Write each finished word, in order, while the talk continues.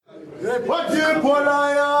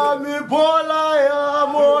Polaya,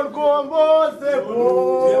 mon combo, se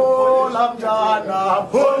pola mjana.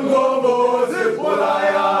 Polaya,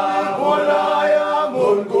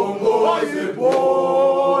 mon combo, se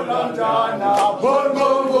pola mjana.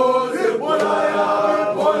 Polaya,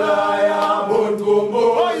 mon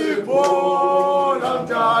combo, se pola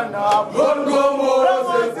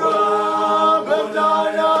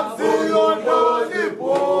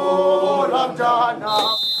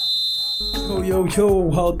mjana. Yo,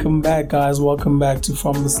 welcome back, guys. Welcome back to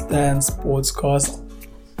From the Stand Sportscast.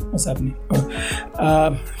 What's happening?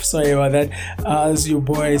 Sorry about that. This is your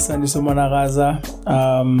boy Sandy Sumanagaza,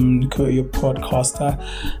 your podcaster.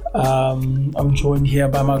 I'm joined here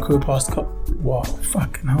by my co-pastor. Wow,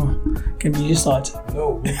 fucking hell. Can you just start?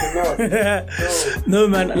 No, we cannot. No,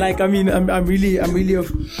 man. Like, I mean, I'm really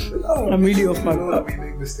off my. We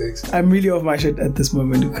make mistakes. I'm really off my shit at this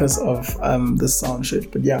moment because of the sound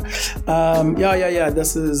shit. But yeah.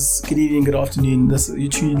 This is good evening, good afternoon. You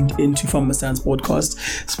tuned into From the Stand Podcast.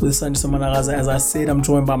 It's with Sandy Sumanagaza. As I said, I'm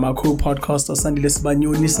joined by my co-podcaster Sandy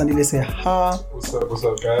Lesbanyoni. Sandy, let's say hi. What's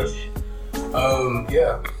up, guys?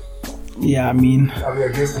 Yeah, I mean, I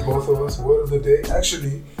guess the both of us, word of the day.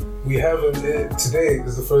 Actually, we have today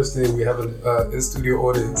is the first day we have an in-studio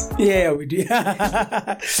audience. Yeah, we do.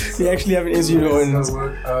 We actually have an in-studio audience.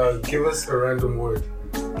 Give us a random word.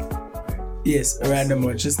 Yes, a random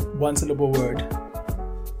word, just one syllable word.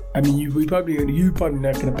 I mean, you probably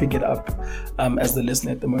not gonna pick it up as the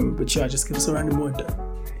listener at the moment, but yeah, just give us a random word.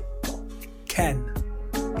 Can.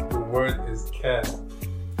 The word is can.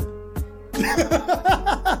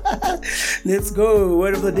 Let's go.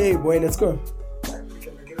 Word of the day, boy. Let's go. Can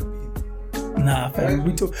I get a beat? Nah, fam.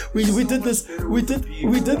 We did this. We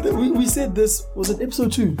said this. Was it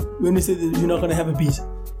episode 2 when we said that you're not gonna have a beat?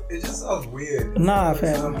 It just sounds weird. Nah, it's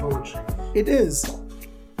fam. not poetry. It is.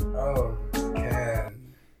 Oh, can.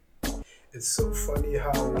 It's so funny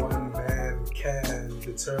how one man can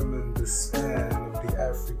determine the span of the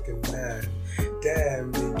African man.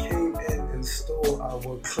 Damn, they came in and stole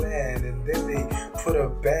our clan, and then they put a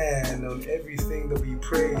ban on everything that we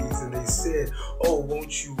praise, and they said, oh,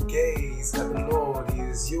 won't you gaze at the Lord, he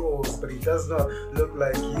is yours, but he does not look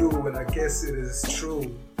like you, and I guess it is true.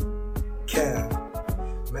 Can.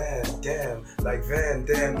 Man, damn, like Van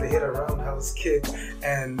Damme, they hit a roundhouse kick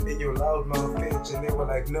and in your loudmouth pitch, and they were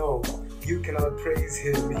like, no, you cannot praise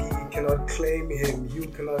him, he cannot claim him, you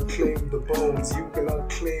cannot claim the bones, you cannot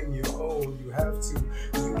claim your own, you have to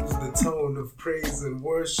use the tone of praise and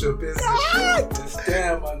worship. Is it this?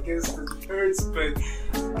 Damn, I guess it hurts, but...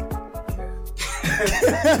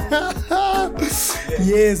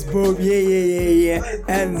 Yes, bro. Yeah.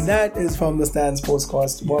 And that is From the Stand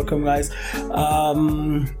Sportscast. Welcome, guys.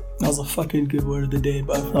 That was a fucking good word of the day,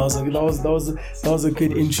 but that was a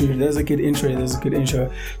good intro. That was a good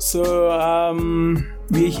intro. So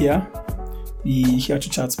we're here. We're here to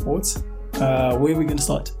chat sports. Where are we gonna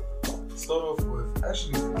start? Start off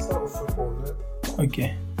with football, man.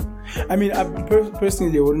 Okay. I mean, I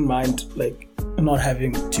personally wouldn't mind like not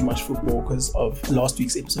having too much football because of last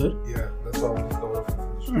week's episode. Yeah, that's why I'm just going to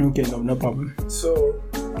Okay, no problem. So,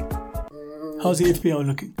 how's the FPL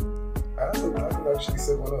looking? I haven't actually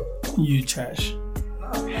set one up. You trash.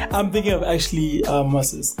 Nah. I'm thinking of actually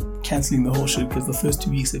cancelling the whole shit because the first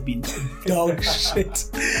 2 weeks have been dog shit.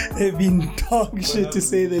 They've been dog shit to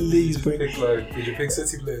say the least. Did you pick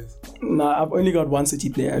City players? Nah, I've only got one City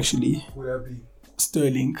player actually. Who would that be?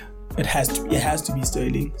 Sterling. It has to be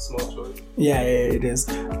Sterling. Smart choice. Yeah, it is.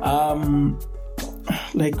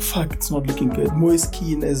 It's not looking good. Moise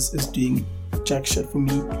Kean is doing jack shit for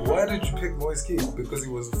me. Why did you pick Moise Kean? Because he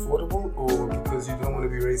was affordable or because you don't want to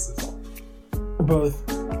be racist? Both.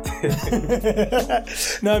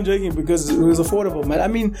 No, I'm joking because it was affordable, man. I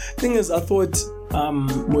mean, thing is, I thought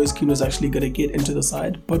Moise Kean was actually gonna get into the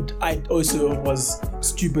side, but I also was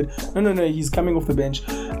stupid. No, he's coming off the bench.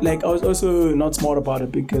 Like, I was also not smart about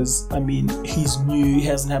it because, I mean, he's new, he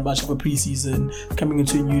hasn't had much of a preseason, coming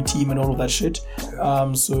into a new team and all of that shit.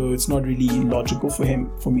 So it's not really logical for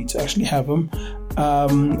me to actually have him.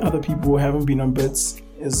 Other people who haven't been on bits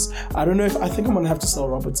is, I think I'm gonna have to sell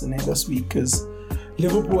Robertson this week because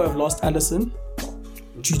Liverpool have lost Alisson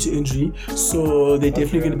due to injury, so they're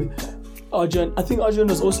definitely gonna be. Arjun, I think Arjun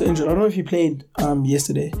was also injured. I don't know if he played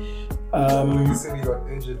yesterday. You said he got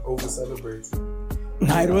injured over celebrating.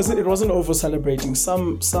 Nah, it wasn't over celebrating.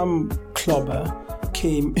 Some clobber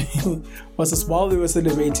came. While they were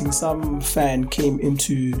celebrating, some fan came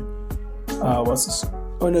into. Oh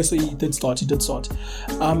no, so he did start.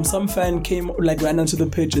 Some fan came, ran onto the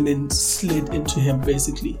pitch and then slid into him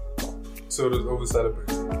basically. So it was over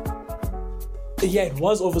celebrating. Yeah, it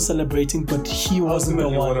was over celebrating, but he wasn't the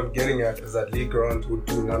Ultimately, one. what I'm getting at is that Lee Grant would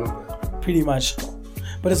do none of that. Pretty much.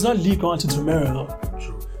 But it's not Lee Grant, it's Romero though.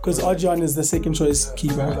 True. Because Adrian is the second choice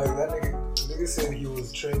keeper. Like that nigga said he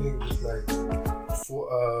was training with like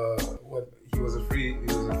he was a free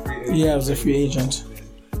agent. Yeah, he was a free agent.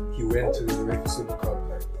 And he went to the UEFA Super Cup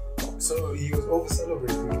so he was over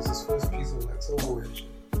celebrating. It was his first piece of like silverware.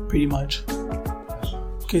 Pretty much.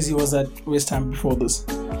 Because he was at West Ham before this.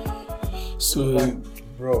 So like,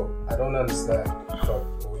 bro, I don't understand.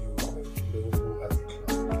 Fuck, or you like Liverpool as a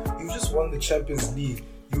club. You just won the Champions League.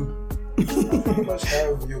 You pretty much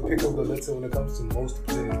have your pick of the litter when it comes to most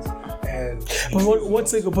players. And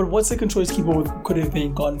but what second choice keeper could have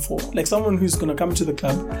been gone for? Like someone who's gonna come to the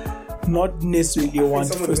club, not necessarily one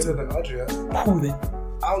someone first. better than Adrian. Who then?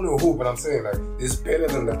 I don't know who, but I'm saying like it's better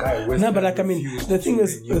than the guy. No, but like I mean, the thing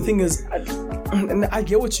is, and I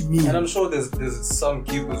get what you mean. And I'm sure there's some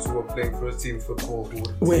keepers who are playing first team football who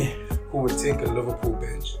would take a Liverpool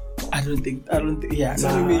bench. I don't think. Yeah.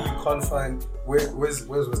 Telling me you can't find where's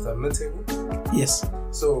West Ham mid-table? Yes.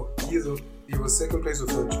 So he was second place or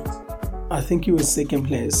third choice. I think he was second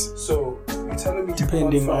place. So you're telling me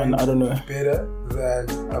depending on I don't know better than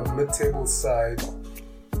a mid-table side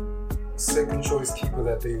second choice keeper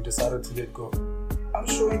that they decided to let go. I'm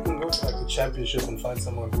sure you can go to like the Championship and find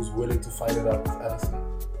someone who's willing to fight it out with Alisson.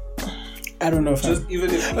 I don't know if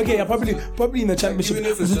probably in the Championship.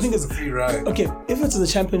 Even if it's the thing is, a free ride. Okay, if it's in the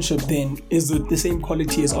Championship, then is it the same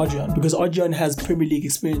quality as Adrian? Because Adrian has Premier League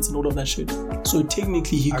experience and all of that shit. So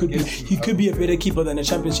technically, he could be a better keeper than a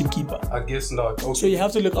Championship keeper. I guess not. Okay. So you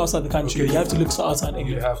have to look outside the country. Okay, you have to look outside England.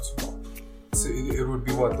 You have to. So it would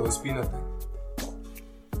be what the Ospina thing.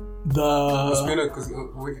 Ospina, because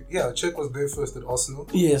Cech was there first at Arsenal.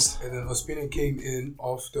 Yes. And then Ospina came in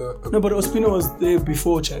after. No, but Ospina was there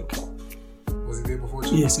before Cech. Was he there before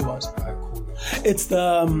Cech? Yes, he was. Alright, cool. It's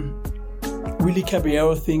the Willy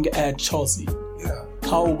Caballero thing at Chelsea. Yeah.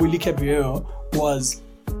 How Willy Caballero was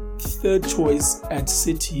third choice at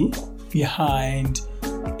City behind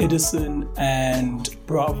Edison and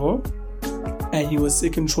Bravo, and he was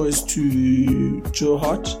second choice to Joe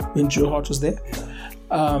Hart when Joe Hart was there.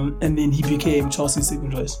 And then he became Chelsea's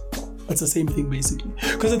second choice. That's the same thing basically.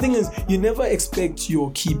 Because the thing is, you never expect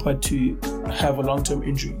your keeper to have a long-term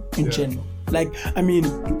injury in general. Like, I mean,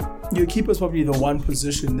 your keeper is probably the one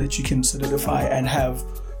position that you can solidify and have,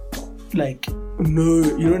 like,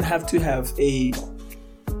 you don't have to have a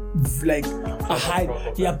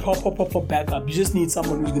proper backup. You just need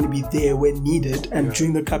someone who's going to be there when needed and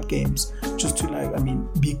during the cup games, just to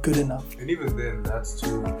be good enough. And even then, that's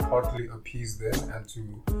to partly appease them and to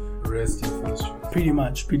rest your first choice. Pretty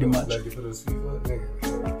much. Like if it was FIFA,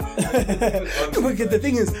 But the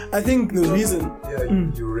thing is, I think the reason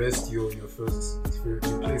you rest your first, you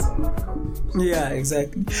play some of the cup games. Yeah,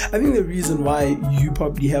 exactly. I think the reason why you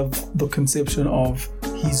probably have the conception of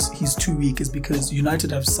he's too weak is because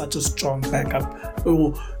United have such a strong backup,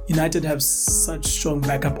 or United have such strong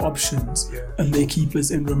backup options, and their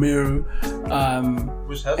keepers in Romero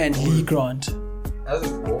and Lee Grant.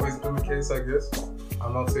 Hasn't always been the case, I guess.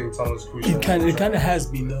 I'm not saying Thomas Krzyzak. It kind of has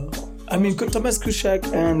been though. I mean, Thomas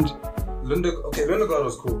Krzyzak and Lindegaard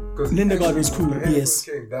was cool. Lindegaard was cool. Yes.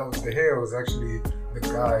 The hair was actually the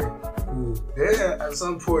guy who at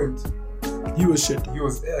some point. He was shit. He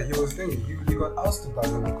was thinking. He got ousted by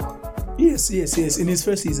Lindegaard. Yes. In his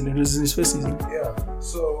first season. It was in his first season. Yeah.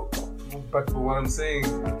 So, but what I'm saying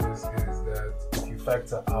is that if you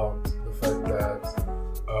factor out the fact that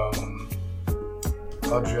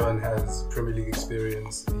Adrian has Premier League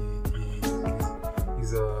experience,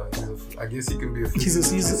 I guess he can be a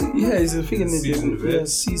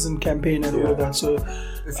seasoned campaign and all of that. So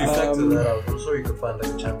if you factor that out, I'm sure you could find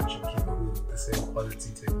like a championship keeper who the same quality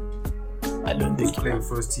technique. I don't think playing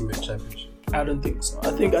first team at championship. I don't think so.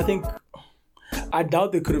 I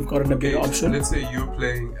doubt they could have gotten a better option. Let's say you're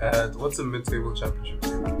playing at what's a mid-table championship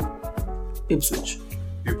team? Ipswich.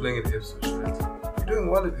 You're playing at Ipswich, right? You're doing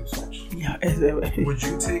well at Ipswich. Yeah. Would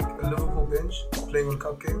you take a Liverpool bench playing on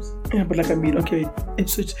cup games? Yeah, but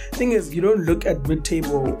Ipswich. Thing is, you don't look at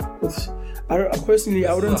mid-table with. I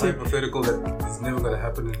wouldn't say hypothetical that is never going to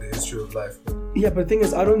happen in the history of life. Yeah, but the thing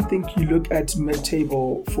is, I don't think you look at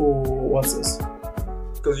mid-table for what's this?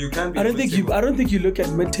 Because you can be. I don't think you look at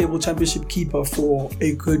mid-table championship keeper for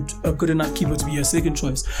a good enough keeper to be your second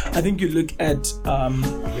choice. I think you look at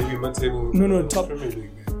maybe mid-table. Top Premier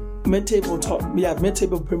League. Mid-table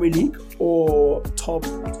mid-table Premier League or top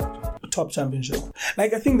championship.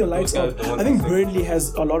 Like I think I think Burnley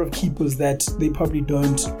has a lot of keepers that they probably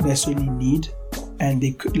don't necessarily need, and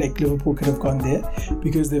they could, like Liverpool could have gone there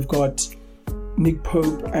because they've got Nick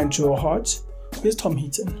Pope and Joe Hart, Where's Tom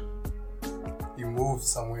Heaton? He moved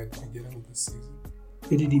somewhere at the beginning of the season.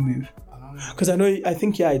 Where did he move? I don't know. Because I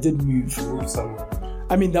think I did move. He moved somewhere.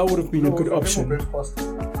 I mean, that would have been a good No, option. Ben Foster.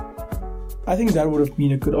 I think that would have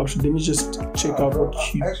been a good option. Let me just check out Bro,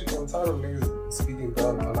 what you... Actually, I'm tired of niggas speaking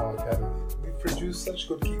down on our academy. We produce such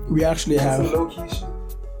good keepers. We actually That's have... some low-key shit.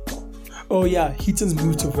 Oh yeah, Heaton's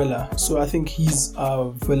moved to Villa. So I think he's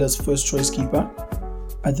Villa's first choice keeper.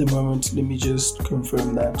 At the moment, let me just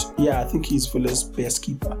confirm that. Yeah, I think he's Villa's best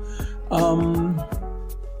keeper.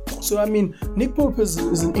 So I mean, Nick Pope is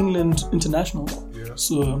an England international. Yeah.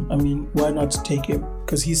 So I mean, why not take him?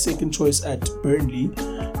 Because he's second choice at Burnley,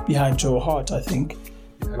 behind Joe Hart, I think.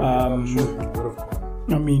 I'm sure he would have gone.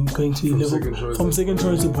 I mean, going to Liverpool from second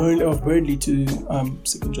choice of Burnley to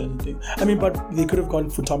second choice. I think. I mean, but they could have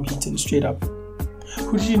gone for Tom Heaton straight up.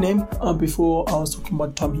 Who did you name before I was talking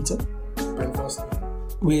about Tom Heaton? Ben Foster.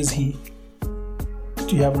 Where is he?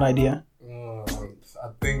 Do you have an idea? I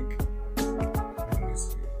think. Let me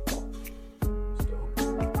see.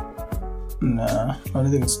 Stoke. Nah, I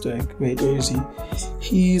don't think it's Stoke. Wait, where is he?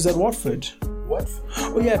 He's at Watford. What?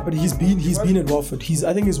 Oh yeah, but he's been at Watford.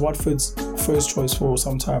 I think he's Watford's first choice for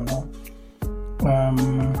some time now.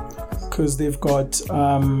 Because they've got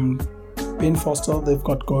Ben Foster, they've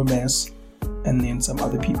got Gomez, and then some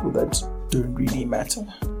other people that don't really matter.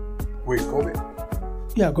 Wait, Gomez?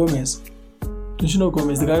 Yeah, Gomez. Don't you know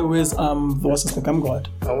Gomez? The guy who wears versus the Gum God.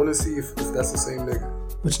 I want to see if that's the same nigga.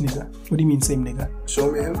 Which nigga? What do you mean same nigga?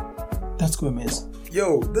 Show me him. That's Gomez.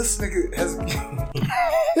 Yo, this nigga has. The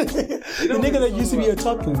nigga that used to be a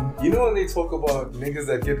Tottenham. You know when they talk about niggas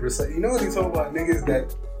that get recycled? You know when they talk about niggas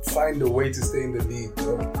that find a way to stay in the league,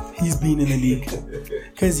 bro? He's been in the league.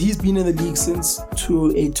 Because he's been in the league since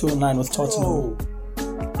 2008-2009 with Tottenham. Yo.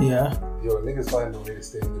 Yeah. Yo, niggas find a way to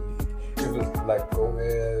stay in the league. If it's like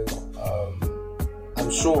Gomez,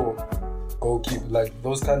 I'm sure goalkeeper, like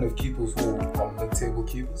those kind of keepers who are mid-table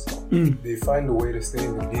keepers, they find a way to stay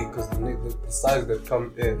in the league because the sides that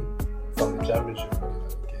come in from the championship are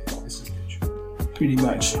like, okay, let's just get you. Pretty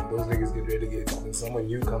much. And those niggas get relegated, and someone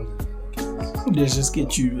new comes in, like, okay, Let's just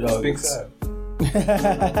get you. big sad. What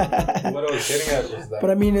I was getting at was that. But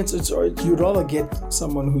I mean, it's you'd rather get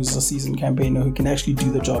someone who's a seasoned campaigner who can actually do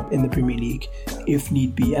the job in the Premier League if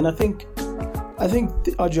need be. And I think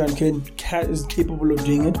Adrian Kane is capable of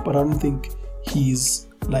doing it, but I don't think he's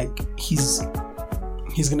gonna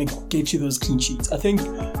get you those clean sheets. I think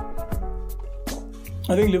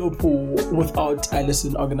Liverpool without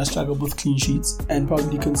Alisson are gonna struggle with clean sheets and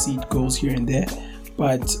probably concede goals here and there.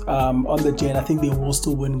 But on the gen, I think they will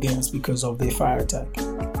still win games because of their fire attack.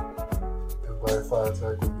 By fire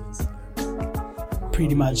attack would be insane.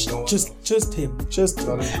 Pretty much, just him. Just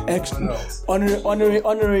extra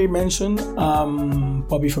honorary mention.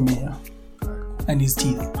 Bobby Firmino and his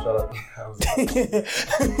teeth. Shut up.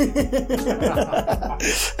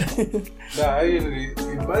 Actually,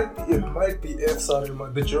 it might be F. Sorry,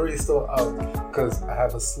 the jury is still out because I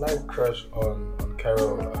have a slight crush on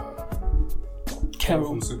Carol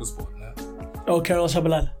from Supersport now. Oh, Carol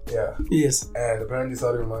Shabalala. Yeah. Yes. And apparently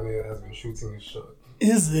Sadio Mane has been shooting his shot.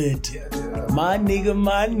 Is it? Yeah. My nigga.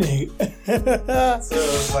 So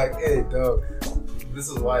it's like, hey, dog, this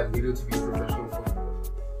is why I needed to be professional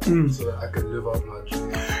football. So that I could live out my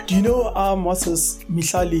dream. Do you know what's this?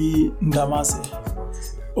 Mihlali Ndamase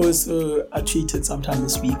also tweeted sometime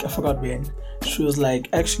this week. I forgot when. She was like,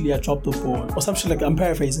 actually, I dropped the ball, or something like. I'm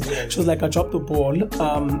paraphrasing. Yeah. She was like, I dropped the ball.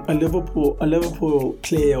 A Liverpool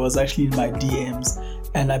player was actually in my DMs,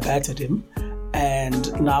 and I batted him.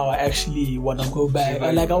 And now I actually want to go back.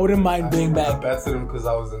 I wouldn't mind going back. I batted him because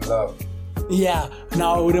I was in love. Yeah,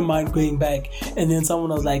 now I wouldn't mind going back. And then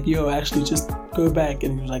someone was like, yo, actually just go back.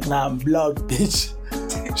 And he was like, nah, I'm blocked, bitch.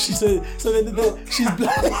 She said, so then she's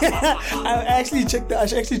blocked. I actually checked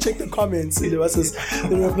the comments. It was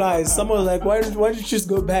the replies. Someone was like, why don't you just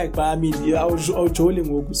go back? But I mean, I was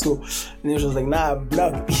trolling. So, and then she was like, nah, I'm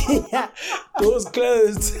blocked. Doors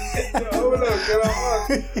closed. Hold on, get out.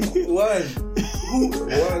 One.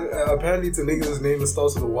 Apparently, it's a nigga's name that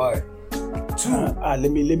starts with a Y. Two.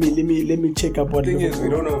 Let me check up what. The thing is, we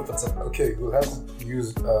don't know if it's okay. We'll have to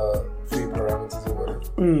use 3 parameters or whatever.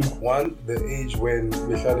 1, the age when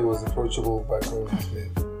Mihlali was approachable by Conan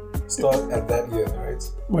Smith. Start at that year, right?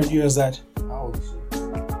 What year is that? How old is she?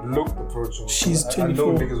 Looked approachable. She's 24. I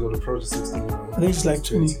know niggas would approach a 16-year-old. I think she's like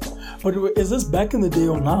 20. But is this back in the day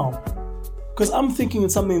or now? Because I'm thinking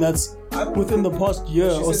it's something that's within the past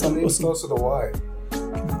year or something. Starts with a Y.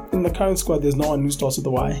 In the current squad, there's no one who starts with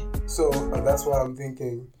a Y. So that's why I'm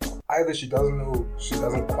thinking either she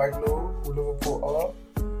doesn't quite know who Liverpool are.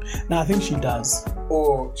 No, I think she does.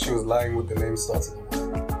 Or she was lying with the name starts with a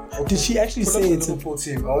Y. Did she actually Pull up say the it? Liverpool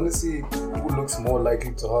team. I want to see who looks more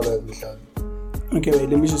likely to holler at Mihlali. Okay, wait.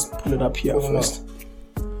 Let me just pull it up here Pull them first.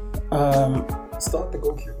 Start the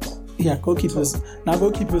goalkeepers. Yeah, goalkeepers. Now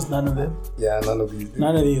goalkeepers, none of them. Yeah, none of these.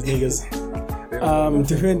 None of these niggas.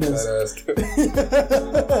 Defenders.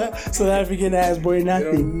 South African ass boy,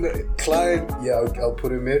 nothing. Clyde, yeah, I'll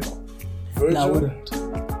put him in. Virgil, Nah, I wouldn't.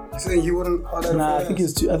 you saying he wouldn't holler at Nah, I fans? think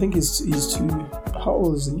he's too. I think he's too. How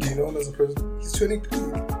old is he? Do you know him as a person? He's 23.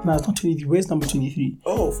 Nah, it's not 23. Where's number 23?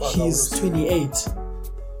 Oh, fuck. He's 28.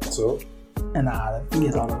 So? And nah, I think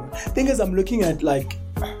he's out of it. Thing is, I'm looking at like.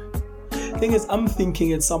 Thing is, I'm thinking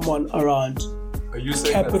it's someone around. Are you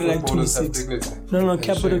saying Capital that like footballers have 26. dignity? No, and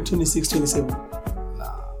capital shame? 26, 27.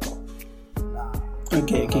 Nah.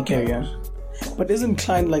 Okay, carry on. But isn't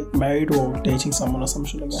Klein like married or dating someone or some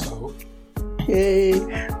shit like that? So? Hey,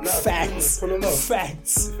 Nah, facts. pull him up.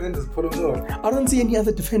 Facts. Defenders, put him up. I don't see any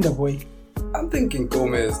other defender, boy. I'm thinking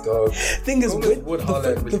Gomez, dog. Thing is, Gomez would holler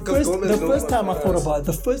at me because Gomez knows the first my time I thought ass. about it,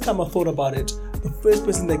 the first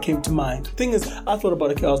person that came to mind. Thing is, I thought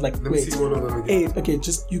about it. Okay, I was like, Let me wait, see one of them again. hey, okay,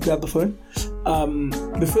 just you grab the phone.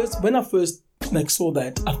 When I first like saw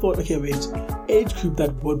that, I thought, okay, wait, age group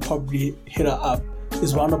that would probably hit her up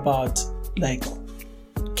is round about like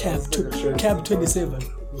cap 27.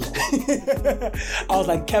 I was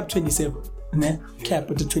like cap 27. Nah, cap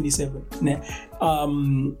with the 27. Nah.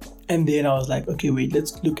 And then I was like, okay, wait,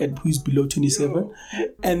 let's look at who's below 27.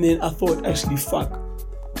 And then I thought, actually, fuck,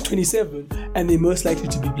 27, and they're most likely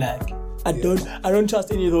to be black. I don't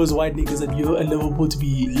trust any of those white niggas at Liverpool to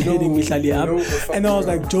be hitting Mihlali up. And I was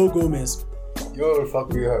like, Joe Gomez. Yo,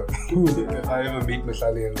 fuck me up. If I ever meet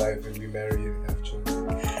Mihlali in life and we marry and have children.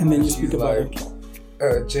 And then you She's speak about like,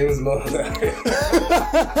 it. James Milner.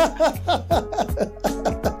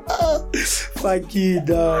 Fuck you,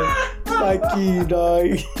 dog. Fuck you, dog.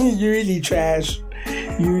 You really trash.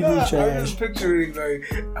 You really I'm trash. just picturing like,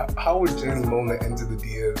 how would James Milner enter the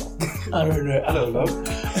DMs? I don't know.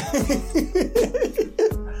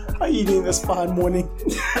 How you doing this fine morning?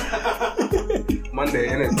 Monday,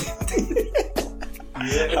 innit?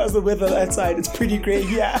 Yeah. How's the weather outside? It's pretty great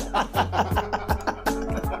here.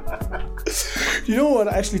 You know what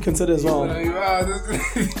I actually consider as well? You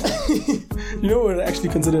know what I actually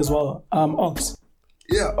consider as well? Ox.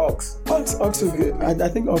 Yeah, Ox. Ox would be, I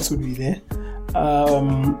think Ox would be there. I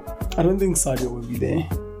don't think Sadio would be there.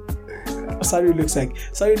 Sadio looks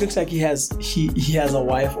like he has a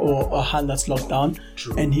wife or a hand that's locked down.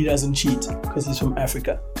 True. And he doesn't cheat because he's from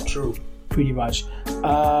Africa. True. Pretty much.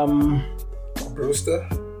 Brewster?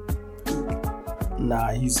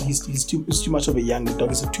 Nah, he's too much of a young dog.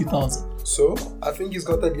 He's a 2000. So? I think he's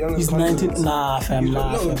got that young. He's 19. Nah, fam. No,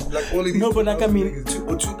 like all of these. No, but like I mean,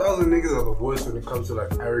 niggas, 2000 niggas are the worst when it comes to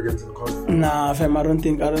like arrogance and confidence. nah, fam. I don't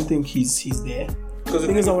think he's there. Because the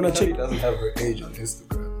thing is, I wanna check. He doesn't have her age on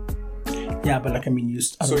Instagram. Yeah, but like I mean,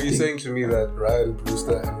 So you're saying to me that Ryan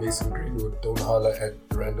Brewster and Mason Greenwood don't holler at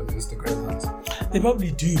random Instagram ones? They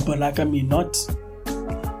probably do, but like I mean, not.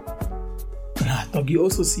 Nah, dog. You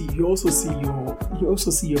also see your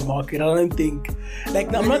market. I don't think.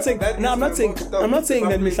 Like I'm not saying that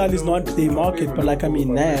Mihlali is not their market, but like I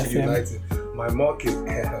mean, nah, fam. United. My market,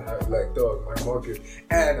 like dog, my market,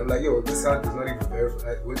 and I'm like, yo, this house is not even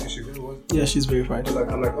verified. What is she really? Yeah, she's verified.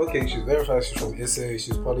 Like, I'm like, okay, she's verified. She's from SA.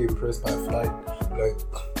 She's probably impressed by a flight. Like,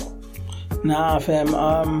 nah, fam.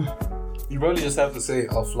 You probably just have to say,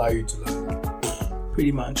 I'll fly you to London.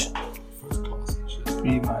 Pretty much. First class and shit.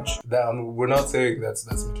 Pretty much. We're not saying that's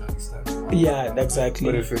Mihlali's standard. Yeah, exactly.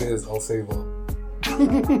 But if it is, I'll save her.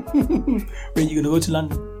 Wait, you gonna go to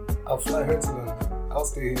London? I'll fly her to London. I'll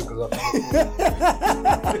stay here because I'm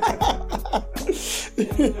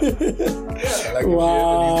like,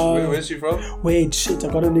 wow. Where's she from? Wait, shit, I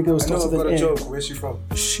got a nigga who I know, starts I've with got an a A. joke. Where's she from?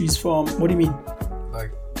 She's from, what do you mean?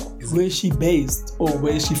 Like, Where is she based? Or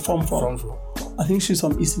where is she from? From. I think she's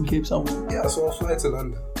from Eastern Cape somewhere. Yeah, so I'll fly to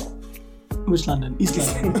London. Which London? East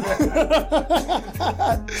London.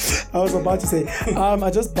 I was about to say, I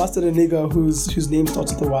just busted a nigga whose name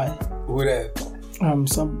starts with a Y. Who that?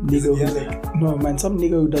 Some nigga some nigga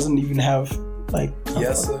who doesn't even have like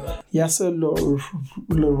Yasser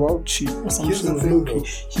Larouchi or something.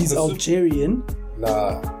 He's Algerian.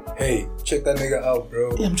 Nah, hey, check that nigga out,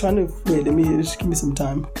 bro. Yeah, I'm trying to wait. Let me just give me some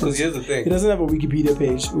time. Because here's the thing. He doesn't have a Wikipedia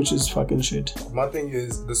page, which is fucking shit. My thing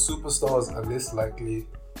is the superstars are less likely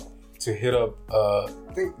to hit up.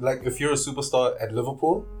 Think like if you're a superstar at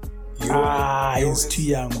Liverpool. He's too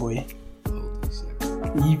young, boy.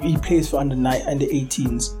 He plays for under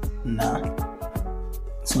 18s. Nah,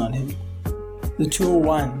 it's not him. The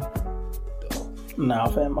 201. Nah,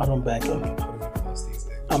 fam, I don't back him.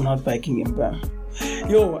 I'm not backing him, fam.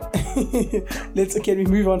 Yo, can we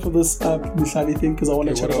move on from this Mhlali thing? Because I want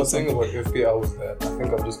to chat What I about was saying something. about FPL was that I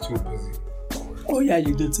think I'm just too busy. Oh yeah,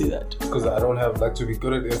 you did say that. Because I don't have, like, to be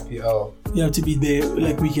good at FPL, You have to be there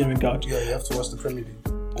like week in, week out. yeah, you have to watch the Premier League.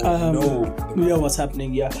 Or Yeah, what's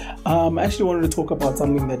happening? Yeah. I actually wanted to talk about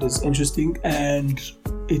something that is interesting, and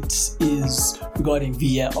it is regarding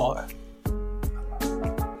VAR.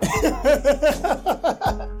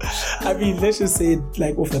 I mean, let's just say it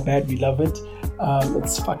like off the bat, we love it.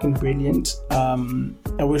 It's fucking brilliant.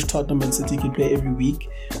 I wish Tottenham and City could play every week,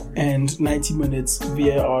 and 90 minutes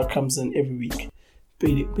VAR comes in every week,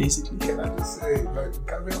 basically. Can I just say, like,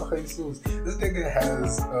 Gabriel Jesus, this nigga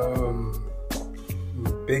has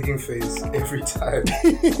begging face every time.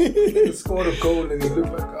 He scored a goal and he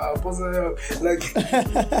looked like, like,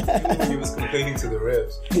 even when he was complaining to the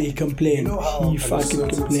refs. Yeah, he complained. You know how He fucking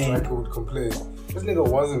complained. striker would complain? This nigga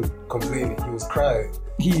wasn't complaining, he was crying.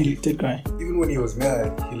 He did cry. Even when he was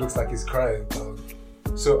mad, he looks like he's crying, dog.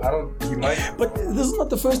 So he might. But this is not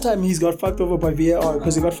the first time he's got fucked over by VAR,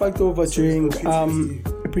 because he got fucked over during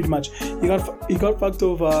pretty much he got fucked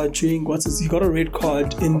over during he got a red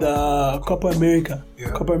card in the Copa America.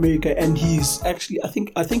 Yeah. Copa America, and he's actually I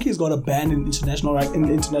think he's got a ban in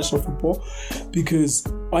international football, because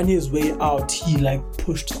on his way out he like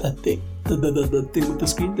pushed that thing. The thing with the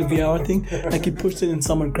screen, the VAR thing, like he pushed it and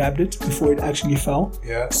someone grabbed it before it actually fell.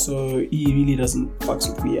 Yeah. So he really doesn't fucks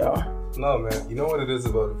with VAR. No, man. You know what it is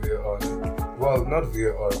about VAR? Well, not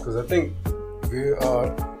VAR, because I think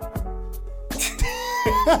VAR.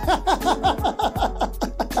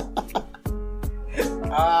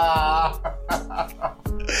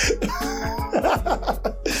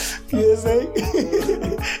 USA.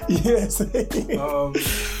 USA.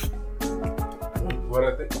 What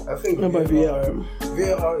I think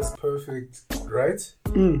VAR is perfect, right?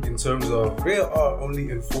 In terms of VAR only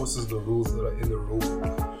enforces the rules that are in the rule,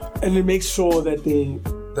 and it makes sure that they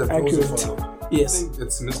rules are followed. Yes. I think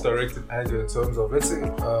it's misdirected anger in terms of, let's say,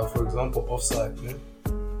 for example, offside. Yeah?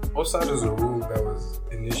 Offside is a rule that was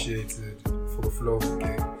initiated for the flow of the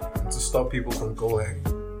game and to stop people from goal hanging.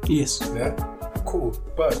 Yes. Yeah? Cool.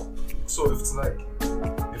 But, so if it's like,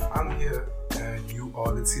 if I'm here and you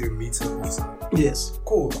are, let's say, a meter offside. Yes.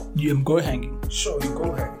 Cool. You am go hanging. Sure, you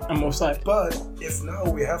go hanging. I'm offside. But if now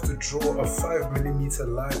we have to draw a 5mm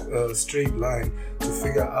line, straight line to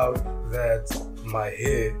figure out that my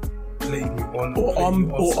hair played me on or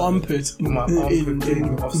armpit in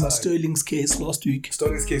Sterling's case last week.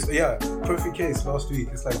 Sterling's case, yeah, perfect case last week.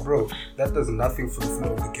 It's like, bro, that does nothing for the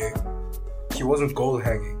flow of the game. He wasn't goal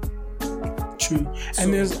hanging. True. So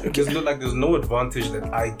And there's no advantage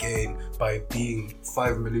that I gain by being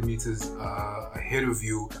 5mm ahead of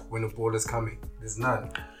you when the ball is coming. There's none.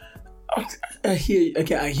 I hear you.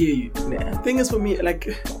 Okay, I hear you. The thing is, for me, like,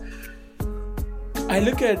 I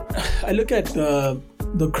look at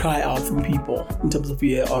the cry out from people in terms of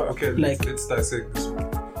VAR. Okay, like, let's dissect this one.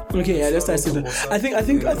 Okay, yeah, let's dissect it. I think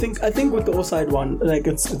with the offside one, like,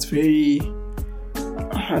 it's very.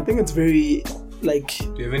 I think it's very like.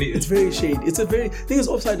 Do you have any? It's very shade. It's a very. I think it's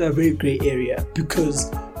offside a very grey area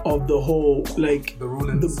because of the whole like the rule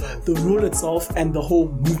itself and the whole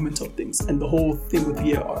movement of things and the whole thing with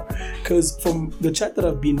VAR. Because from the chat that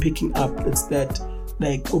I've been picking up, it's that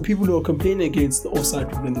like, or people who are complaining against the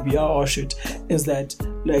offside rule and the VAR shit, is that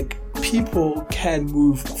like people can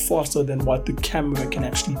move faster than what the camera can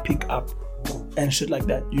actually pick up and shit like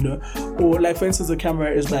that, you know. Or like, for instance, the camera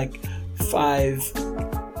is like 5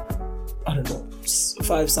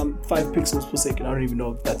 pixels per second. I don't even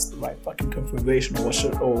know if that's the right fucking configuration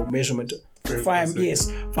or measurement. 5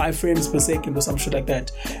 frames per second or some shit like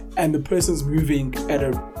that, and the person's moving at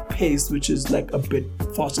a pace which is like a bit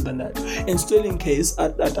faster than that. In Sterling case, I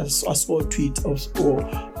saw a tweet a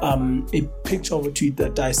picture of a tweet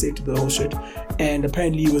that dissected the whole shit, and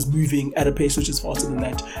apparently he was moving at a pace which is faster than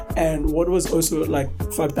that. And what was also like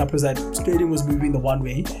fucked up is that Sterling was moving the one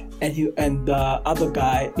way, and the other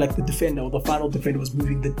guy, like the defender or the final defender, was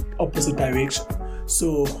moving the opposite direction.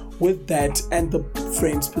 So with that and the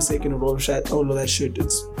frames per second and all of that shit,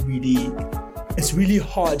 it's really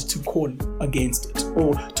hard to call against it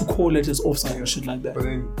or to call it as offside or shit like that. But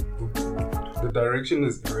then the direction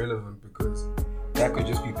is irrelevant because that could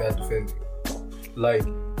just be bad defending. Like,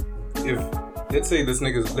 if let's say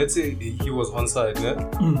he was onside, yeah?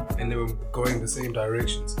 And they were going the same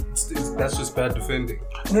directions. That's just bad defending.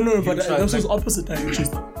 No, but those was opposite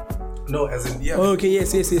directions though. No, as in, yeah. Oh, okay,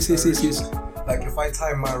 yes. Like, if I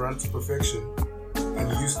time my run to perfection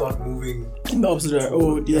and you start moving in the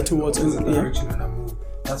opposite towards the direction and I move,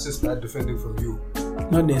 that's just bad defending from you.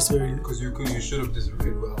 Not necessarily. Because you should have just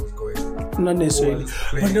read where I was going. Not necessarily.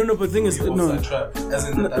 But no. But the thing is, no. Trap, as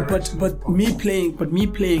in the direction but me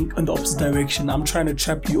playing on the opposite direction. I'm trying to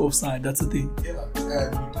trap you offside. That's the thing. Yeah,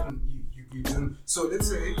 and you didn't. So let's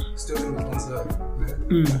say Sterling was onside.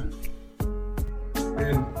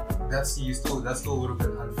 Then that's still a little bit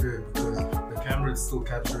unfair because the camera is still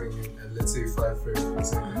capturing him at, let's say, 5 frames per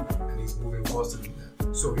second, and he's moving faster than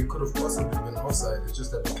that. So he could have possibly been offside. It's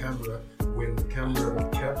just that the camera, when the camera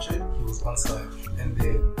captured, he was onside, and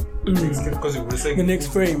then because we were saying the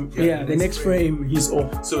next frame, the next frame he's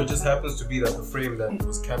off. So it just happens to be that the frame that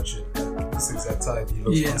was captured at this exact time, he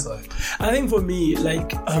looks onside. I think for me,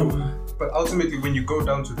 like, but ultimately, when you go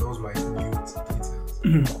down to those minute details,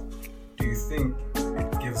 do you think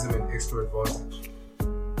it gives him an extra advantage?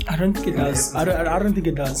 I don't think it does. I don't think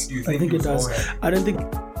it does. I think it does. I don't think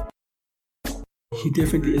he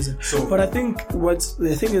definitely isn't. So, but I think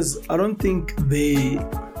the thing is, I don't think they.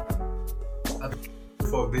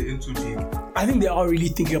 They're in too deep. I think they are really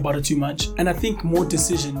thinking about it too much, and I think more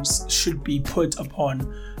decisions should be put upon,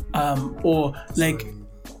 or like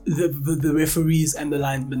the referees and the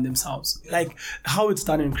linesmen themselves, like how it's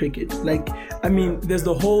done in cricket. Like, I mean, there's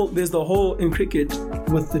the whole in cricket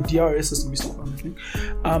with the DRS system.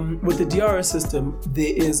 With the DRS system,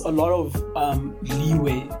 there is a lot of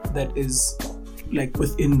leeway that is like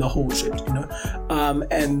within the whole shit, you know,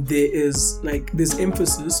 and there's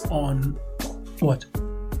emphasis on what.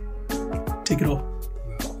 Take it off.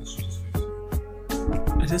 No, it's just facing you.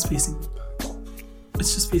 It is facing me.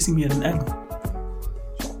 It's just facing me at an angle.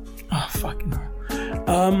 Oh, fuck no.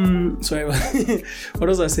 Sorry, what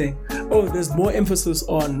was I saying? Oh, there's more emphasis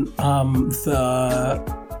on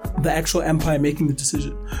the actual umpire making the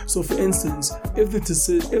decision. So, for instance, if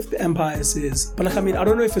the umpire says, but like, I mean, I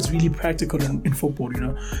don't know if it's really practical in football, you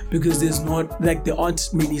know, because there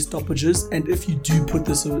aren't many stoppages, and if you do put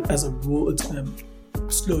this as a rule, it's gonna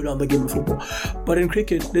slow down the game of football. But in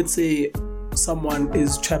cricket, let's say someone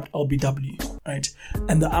is trapped LBW, right,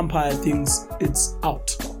 and the umpire thinks it's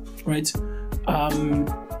out, right,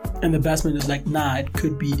 and the batsman is like, nah, it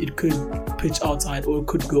could pitch outside, or it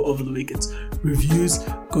could go over the wickets. Reviews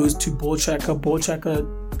goes to ball tracker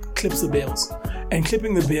clips the bails, and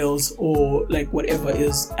clipping the bails or like whatever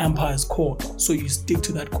is umpire's call, so you stick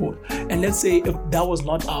to that call. And let's say if that was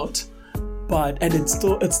not out, and it's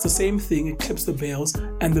the same thing, it clips the bails,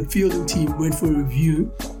 and the fielding team went for a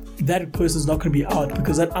review, that person's not going to be out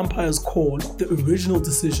because that umpire's call, the original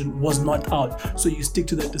decision, was not out, so you stick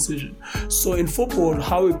to that decision. So in football,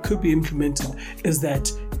 how it could be implemented is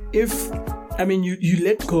that you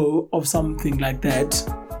let go of something like that,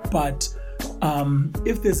 but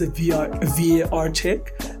if there's a VAR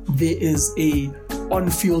check, there is a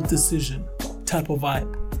on-field decision type of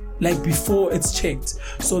vibe, like before it's checked,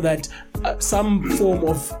 so that some form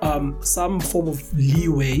of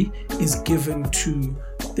leeway is given to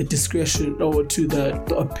the discretion or to the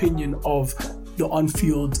opinion of the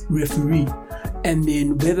on-field referee, and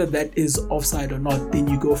then whether that is offside or not, then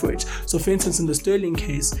you go for it. So for instance, in the Sterling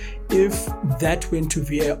case, if that went to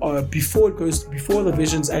VAR before the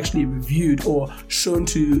vision's actually reviewed or shown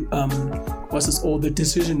to the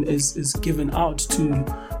decision is given out to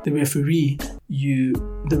the referee,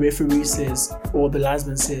 the referee says, or the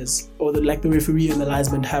linesman says, or the referee and the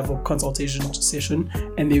linesman have a consultation session,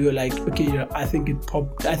 and they go like, okay, yeah, I think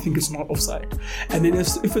it's not offside. And then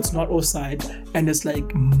if it's not offside and it's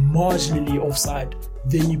like marginally offside,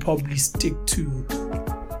 then you probably stick to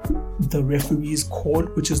the referee's call,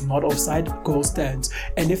 which is not offside, goal stands.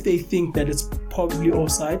 And if they think that it's probably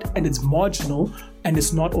offside and it's marginal and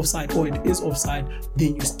it's not offside, or it is offside,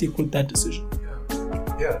 then you stick with that decision.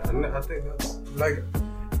 Yeah, and I think that's like,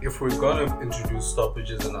 if we're gonna introduce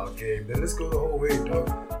stoppages in our game, then let's go the whole way, dog.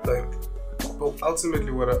 Like, but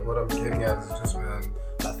ultimately, what I'm getting at is just, man,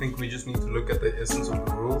 I think we just need to look at the essence of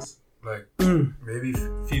the rules. Like, maybe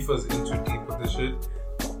FIFA's in too deep with this shit.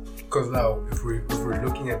 Because now, if we're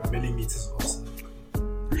looking at millimeters offside.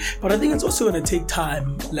 But I think it's also gonna take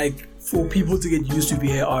time, like, for people to get used to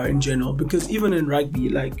VAR in general, because even in rugby,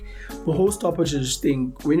 like, the whole stoppages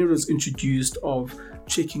thing, when it was introduced of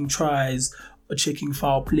checking tries or checking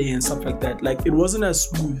foul play and stuff like that, like, it wasn't as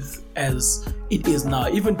smooth as it is now.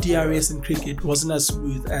 Even DRS in cricket wasn't as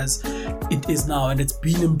smooth as it is now, and it's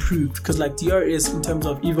been improved, because like DRS in terms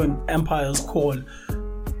of even umpires call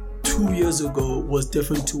 2 years ago was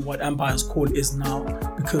different to what umpires call is now,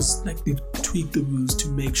 because like they've tweaked the rules to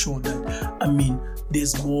make sure that,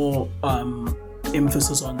 there's more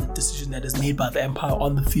emphasis on the decision that is made by the umpire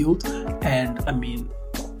on the field, and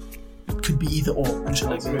it could be either or and shit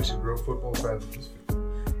like that. Real football fans,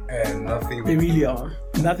 and nothing. They really are.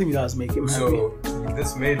 Nothing does make him happy. So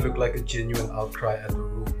this may look like a genuine outcry at the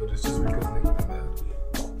rule, but it's just because niggas are mad.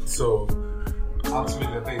 So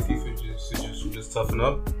ultimately, I think FIFA should just toughen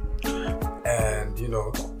up and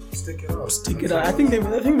stick it out. Stick it out. I think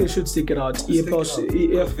they should stick it out. EFL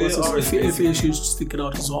should stick it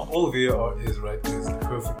out as well. All VAR is the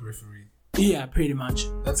perfect referee. Yeah, pretty much.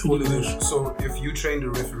 That's all it is. So if you train the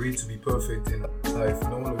referee to be perfect in life,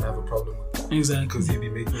 no one would have a problem with that. Exactly. Because he'd be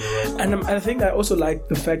making the right. And I think I also like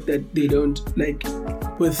the fact that they don't, like,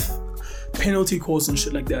 with penalty calls and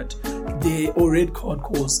shit like that, or red card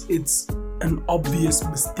calls, it's an obvious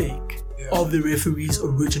mistake of the referee's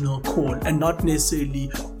original call and not necessarily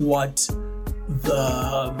what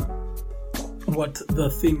the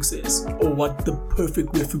thing says or what the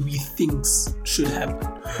perfect referee thinks should happen.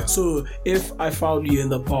 So if I foul you in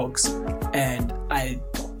the box and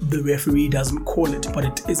the referee doesn't call it, but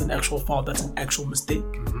it is an actual foul, that's an actual mistake.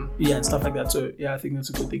 Yeah, and stuff like that. So yeah, I think that's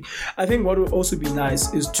a good thing. I think what would also be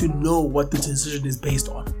nice is to know what the decision is based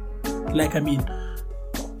on. Like, I mean,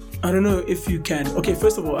 I don't know if you can. Okay,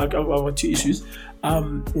 first of all, I've got two issues.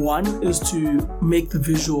 One is to make the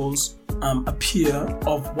visuals appear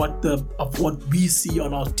of what we see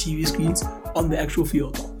on our TV screens on the actual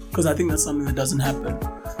field, because I think that's something that doesn't happen.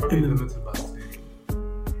 Probably limited by the stadium.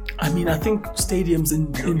 I mean, I think stadiums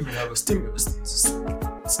in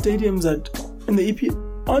stadiums in the EP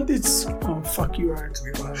aren't it? Oh fuck, you right.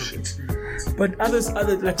 We don't have a big screen. But other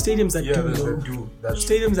like stadiums that do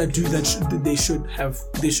stadiums that do that they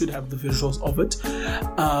should have the visuals of it.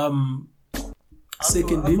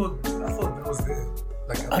 Secondly, I thought that was there.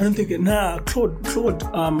 I don't think it. Nah, Claude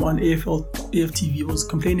on AFTV was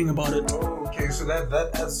complaining about it. Oh, okay, so that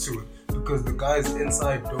adds to it because the guys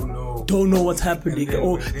inside don't know what's happening,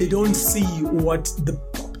 or they don't see what the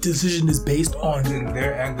decision is based on. And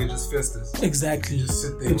their anger just festers. Exactly. You just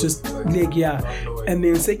sit there and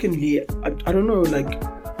then secondly, I don't know, like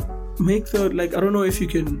make the I don't know if you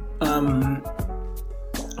can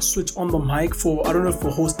switch on the mic for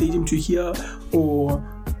whole stadium to hear, or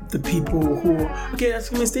the people who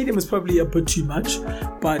stadium is probably a bit too much,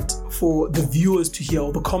 but for the viewers to hear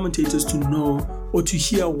or the commentators to know or to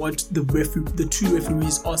hear what the two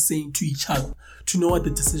referees are saying to each other, to know what the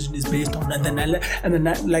decision is based on, and then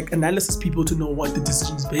analysis people to know what the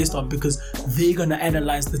decision is based on, because they're gonna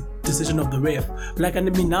analyze the decision of the ref.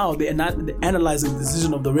 Now they're analyzing the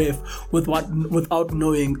decision of the ref without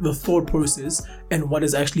knowing the thought process and what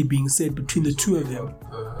is actually being said between the two of them.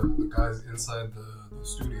 The guys inside the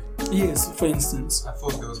studio. Yes, for instance. I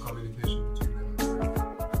thought there was communication between them.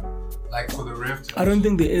 Like for the ref. I don't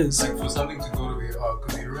think there is. Like for something to go to VAR,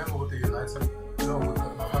 because you remember with the United, with the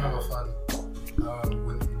Fun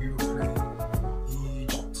when we were playing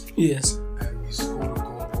Egypt. Yes. And we scored a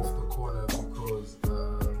goal off the corner because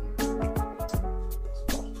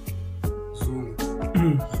Zoom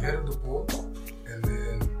he headed the ball, and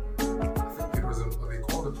then I think it was they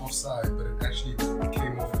called it offside, but it actually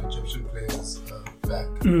came off the Egyptian player's back.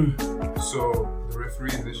 So the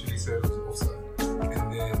referee initially said it was offside,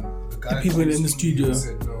 and then the guys people in the studio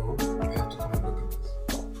said no, we have to come and look at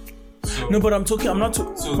this. So, no, but I'm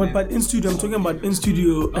in studio. I'm talking about in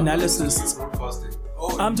studio analysis.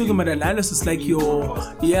 I'm talking about analysis, like the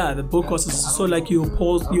broadcasters. So like your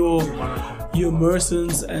polls, your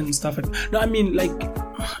Mersons and stuff like that. No, I mean, like,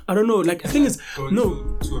 I don't know. Like, the thing is, to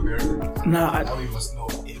America. Now we must know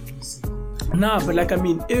every single thing. But like, I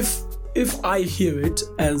mean, if I hear it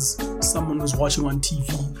as someone who's watching on TV,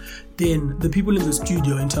 then the people in the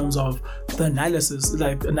studio, in terms of the analysis,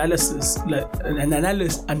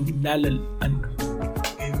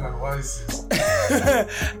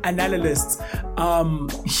 analysts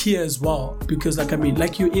here as well, because like, I mean,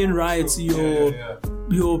 like your Ian Wrights, your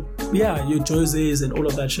Joses and all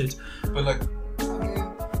of that shit. But like, I mean,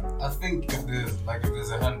 I think if there's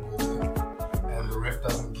a handball and the ref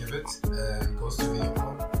doesn't give it and goes to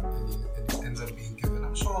VAR and it ends up being given,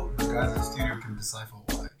 I'm sure the guys in the studio can decipher why.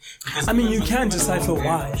 Because you can decipher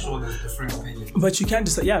why. I'm sure there's different opinions. But you can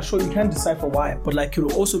decipher. Yeah, sure, you can decipher why. But like, it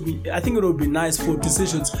will also be. I think it would be nice for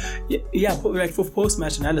decisions. Yeah, like for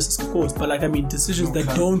post-match analysis, of course. But like, I mean, decisions that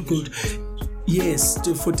don't go. Yes,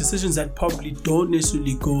 for decisions that probably don't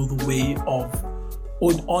necessarily go the way of,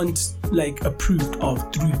 or aren't like approved of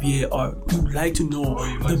through VAR. You'd like to know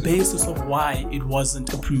the basis of why it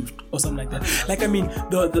wasn't approved or something like that. Like, I mean,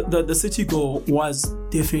 the City goal was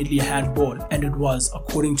definitely a handball, and it was,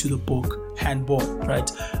 according to the book, handball,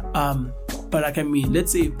 right? But like, I mean,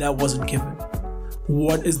 let's say if that wasn't given,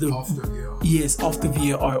 what is the after VAR? Yes, after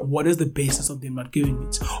VAR, what is the basis of them not giving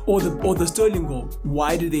it? Or the Sterling goal,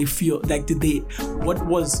 why do they feel like what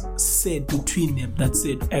was said between them that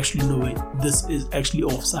said, actually no wait, this is actually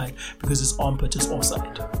offside because it's on pitch, it's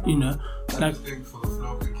offside, you know? I just think for the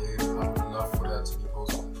flow of the game,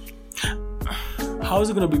 How is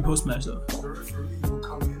it going to be post-match though? The referee will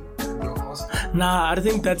come in and they'll ask. Nah, I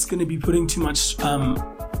think that's going to be putting too much.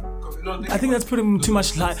 I think that's putting too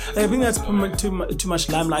much light. I think that's putting too much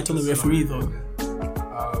limelight on the referee though.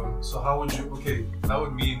 So how would you? Okay, that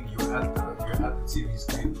would mean you're at the TV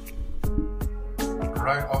screen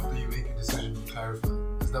right after you make a decision. You clarify.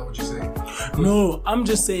 Is that what you're saying? No, I'm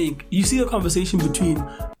just saying. You see the conversation between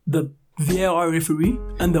the VAR referee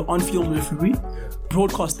and the on-field referee.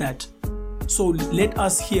 Broadcast that. So let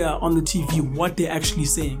us hear on the TV what they're actually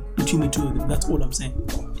saying between the two of them. That's all I'm saying.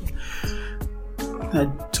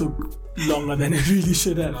 That took longer than it really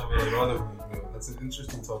should have. No, but I'd rather. That's an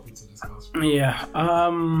interesting topic to discuss. Yeah.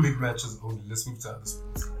 Big matches only. Let's move to other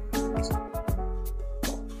sports.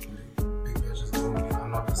 Big matches only.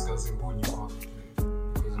 I'm not discussing who Newcastle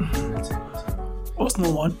played because of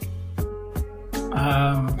Arsenal won.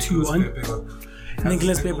 2-1.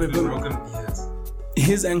 Nicolas Pepe broken.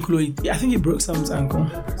 His ankle. I think he broke someone's ankle.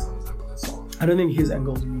 I don't think his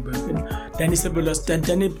ankle was broken. Danny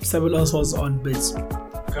Ceballos was on bits.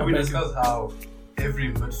 Can we discuss how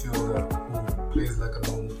every midfielder who plays like a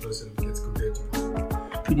normal person gets compared to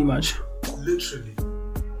Pogba? Pretty much. Literally.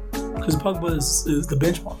 Because Pogba is the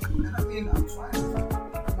benchmark. And I mean, I'm fine with it.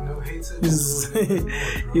 No haters.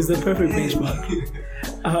 He's the perfect benchmark.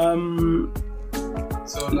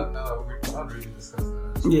 So no, we're not really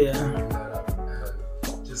discussing that. Yeah. Bring that up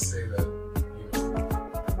and just say that,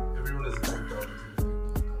 everyone is a big dog until the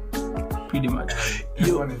big dog. Pretty much. And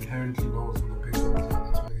everyone inherently knows who the big dogs are.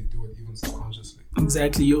 That's why they do it even subconsciously.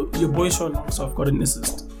 Exactly. Your boy Sean Longstaff got an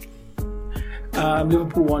assist.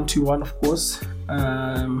 Liverpool 1-2-1, of course.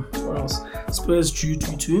 What else? Spurs drew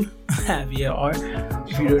 2-2. VAR.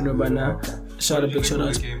 If you don't know by now, big shout out.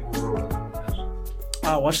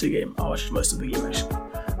 I watched the game. I watched most of the game actually.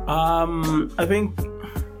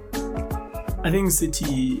 I think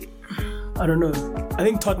City. I don't know. I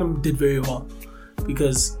think Tottenham did very well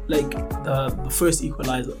because like the first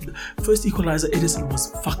equalizer, Edison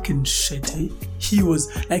was fucking shit. Eh? He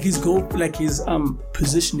was like his goal, like his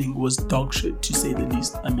positioning was dog shit to say the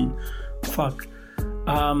least. I mean, fuck.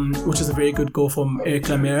 Which is a very good goal from Eric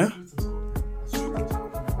Lamela.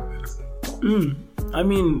 I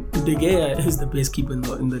mean, De Gea is the best keeper in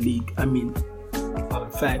the league. I mean,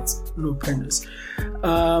 facts, no prejudice.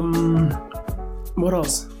 What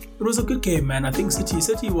else? It was a good game, man. I think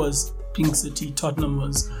City was being City. Tottenham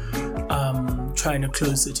was trying to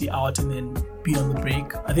close City out and then be on the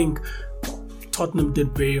break. I think Tottenham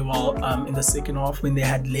did very well in the second half when they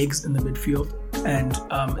had legs in the midfield and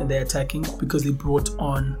in their attacking because they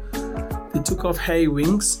took off Harry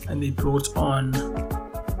Winks and they brought on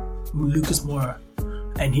Lucas Moura,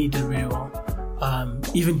 and he did very well.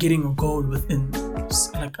 Even getting a goal within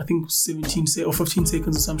like I think 17 or 15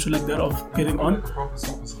 seconds or something like that of getting on. Like a proper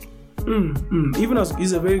super sub. Even as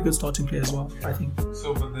he's a very good starting player as well, yeah. I think.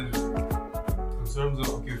 So, but then in terms of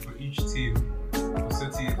for each team, for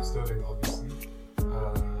City, Sterling obviously.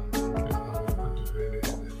 But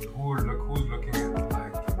who's looking at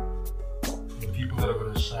like the people that are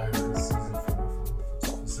going to shine this season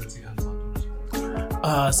for City and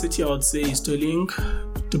Tottenham? City, I would say Sterling,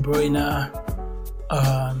 De Bruyne,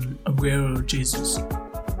 Aguero, Jesus.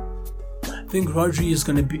 I think Rodri is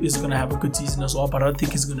gonna have a good season as well, but I don't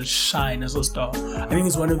think he's gonna shine as a star. I think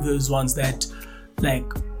he's one of those ones that, like,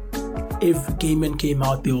 if Gaiman came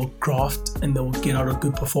out, they will graft and they will get out a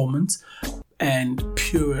good performance, and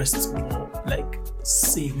purists will like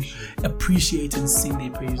appreciate and sing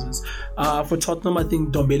their praises. For Tottenham, I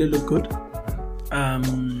think Dombele looked good.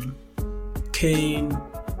 Kane,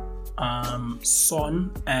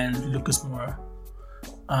 Son, and Lucas Moura.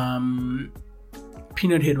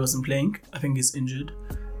 Peanut Head wasn't playing. I think he's injured.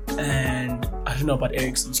 And I don't know about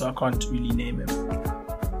Ericsson, so I can't really name him.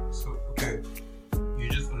 So, okay. You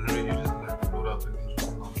just like brought up an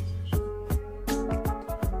interesting conversation.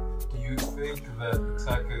 Do you think that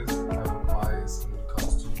attackers have a bias when it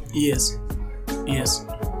comes to Yes. Do you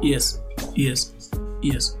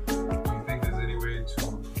think there's any way to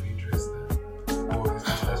redress that? Or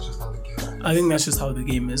that's just how the game is? I think that's just how the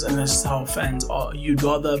game is, and that's just how fans are. You'd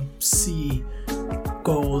rather see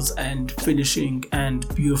goals and finishing and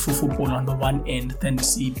beautiful football on the one end than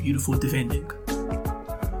see beautiful defending.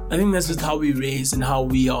 I think that's just how we raised and how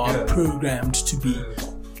we are programmed to be.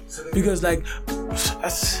 Because like, I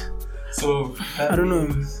don't know.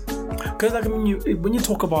 Because like, I mean, when you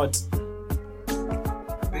talk about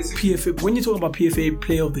PFA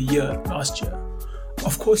Player of the Year last year,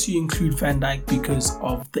 of course you include Van Dijk because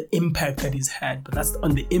of the impact that he's had, but that's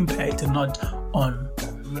on the impact and not on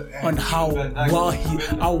on how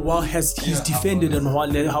well he's defended and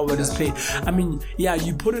how well he's played. I mean, yeah,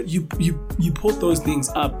 you put those things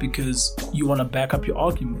up because you want to back up your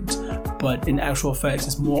argument, but in actual fact,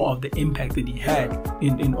 it's more of the impact that he had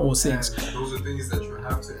in all sense. And those are things that you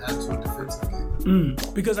have to add to a defensive game.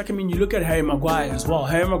 Because like, I mean, you look at Harry Maguire as well.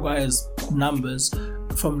 Harry Maguire's numbers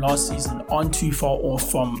from last season aren't too far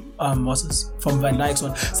off from from Van Dijk's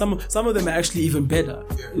one. Some of them are actually even better,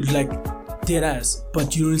 like dead ass.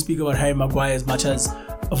 But you don't speak about Harry Maguire as much as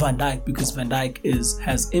Van Dijk, because Van Dijk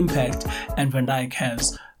has impact, and Van Dijk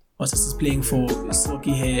has is playing for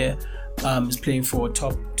silky hair, is playing for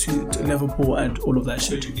top two Liverpool and all of that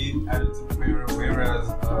shit. So you need additive player, whereas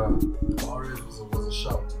Mahrez was a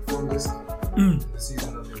shout from this in the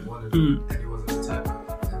season that they wanted, and he was an attacker,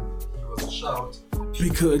 and he was a shout.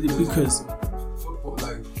 Because football,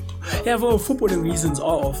 like, yeah, well, footballing reasons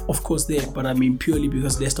are of course there, but I mean purely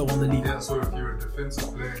because Leicester won the league. Yeah, so if you're a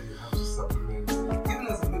defensive player, you have to supplement. Even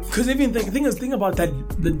as a midfielder. Because even think about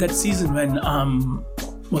that season when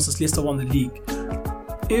Leicester won the league.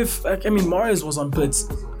 If Mahrez was on bits,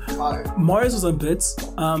 Vardy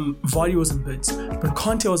was on bits, but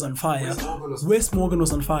Conte was on fire, Wes Morgan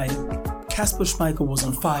was on fire, Kasper Schmeichel was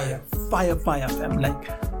on fire, fire, fam,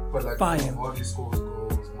 But like, fire. Vardy scores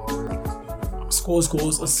goals, Mahrez is beautiful. Scores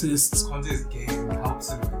goals, assists. Conte's game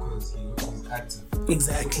helps him because he's active.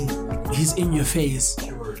 Exactly. He's in your face.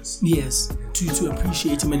 Curious. Yes. To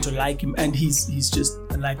appreciate him and to like him, and he's just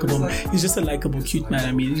a likable. He's just a likable, cute man.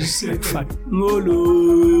 I mean, he's just like fuck.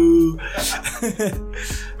 No.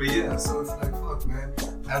 But yeah, so it's like fuck, man.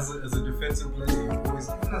 As a defensive player, you always,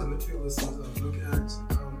 even as midfielders, sometimes look at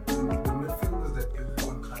the midfielders that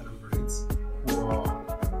everyone kind of rates, who are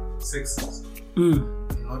sixes,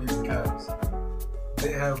 not even cabs.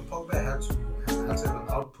 Pogba had to have an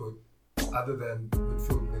output other than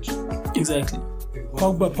midfield metrics. Exactly.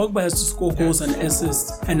 Pogba has to score goals and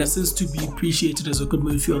assists to be appreciated as a good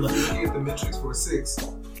midfielder. Looking at the metrics for a 6,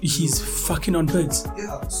 he's fucking on bids.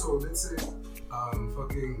 Yeah, so let's say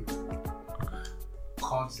fucking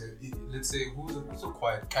concept. Let's say who's a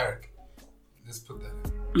quiet Carrick. Let's put that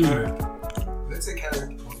in. Carrick. Let's say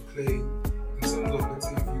Carrick was playing in terms of, let's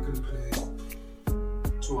say if you could play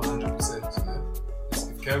to 100%, yeah?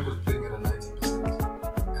 If Carrick was playing at a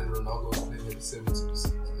 90% and Ronaldo was playing at a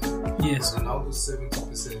 70%, yeah? Yes. But Ronaldo's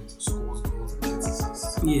 70% scores goals and gets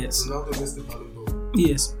assists. Yes. Ronaldo missed the Ballon d'Or.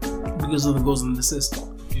 Yes, because of the goals and assists.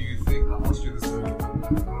 Do you think, I asked you this earlier,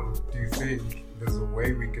 do you think there's a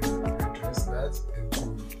way we can address that? And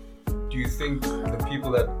do you think the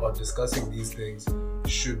people that are discussing these things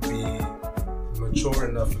should be mature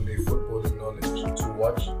enough in their footballing knowledge to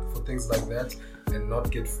watch for things like that and not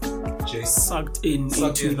get sucked into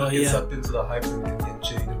the hype and get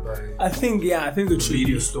jaded by? I think it should.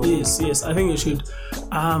 Yes, I think it should.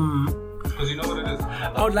 Because you know what it is.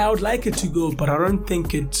 I would like it to go, but I don't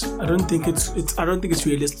think it's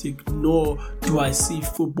realistic. Nor do I see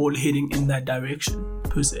football heading in that direction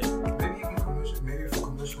per se. Maybe for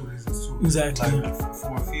commercial reasons too. Exactly. Like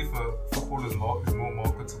for FIFA, football is more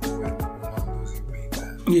marketable when Ronaldo's your main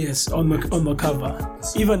man. Yes, on the cover.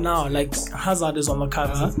 Even now, like Hazard is on the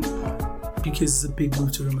cover because it's a big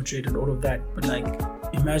move to Real Madrid and all of that. But like,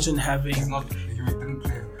 imagine having. He didn't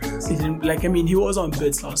play the best. He didn't, like, I mean, he was on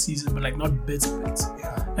bids last season, but like not bids.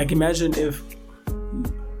 Yeah. Like, imagine if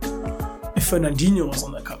Fernandinho was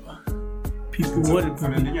on the cover, people would have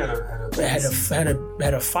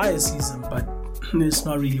had a fire season, but it's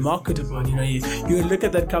not really marketable. You know, you look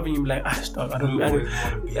at that cover and you're like, dog,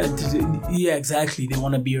 yeah, exactly. They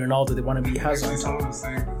want to be Ronaldo. They want to be Hazard. Actually, someone was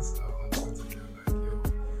saying this on Twitter.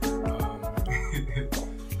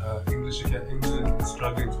 Like, England is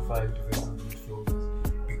struggling to find defensive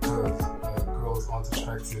midfielders because girls aren't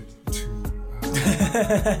attracted to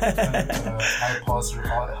high pass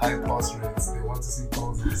rates. They want to see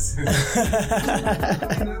goals and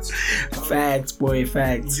assists. Facts, boy,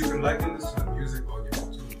 facts. You can liken this to the music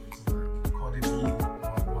argument too. It's like Cardi B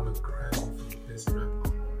won a Grammy for the best rap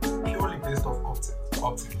album, purely based off optics.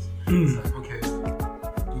 It's like, okay,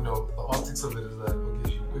 you know, the optics of it is that,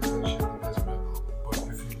 okay, she looks like she has the best rap album, but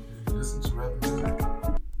if you listen to rap music,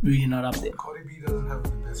 really not up there. Cardi B doesn't have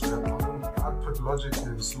the best rap album. I'd put Logic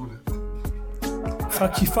and Sula.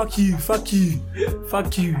 Fuck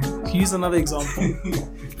you. Use another example.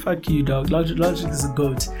 Fuck you, dog. Logic is a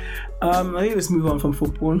goat. I think let's move on from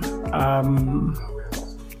football.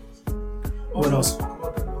 What else?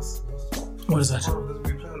 What is that?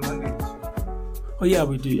 Oh yeah,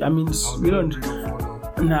 we do. I mean, we don't.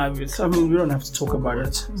 Nah, we don't have to talk about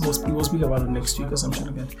it. We'll speak about it next week or something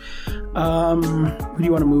like that. Who do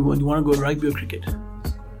you want to move on? Do you want to go rugby or cricket?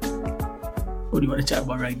 Or do you want to chat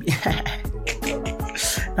about rugby? The World Cup.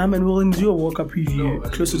 Nah, man, we'll do a World Cup preview I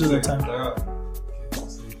closer just to the like, time. okay,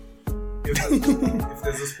 let's see. If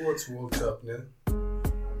there's a sports World Cup, yeah,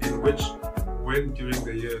 when during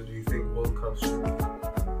the year do you think World Cup should be?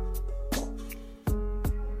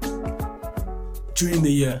 During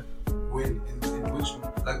the year, When in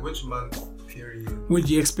which month period would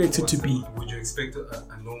you expect it to be? would you expect a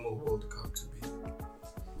normal World Cup to be?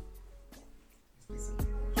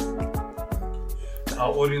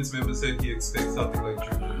 Our audience member said he expects something like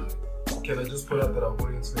June. Can I just put out that our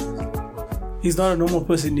audience member is a normal person? He's not a normal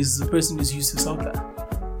person. He's a person who's used to soccer.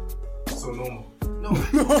 So normal. No.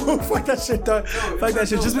 No, fuck that shit, dog. Fuck that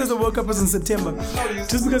shit. Just because the World Cup is in September.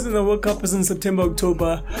 Just because the World Cup is in September,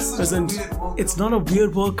 October, doesn't. It's not a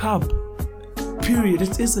weird World Cup. Period.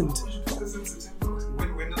 It isn't.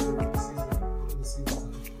 When does the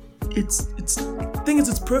season? It's. Thing is,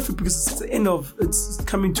 it's perfect because it's the end of. It's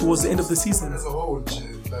coming towards the end of the season. As a whole,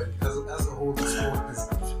 like as a whole, the sport is.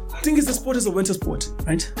 Thing is, the sport is a winter sport,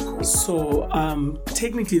 right? So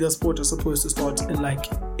technically, the sport is supposed to start in like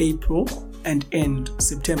April and end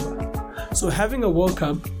September. So having a World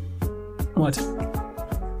Cup, what?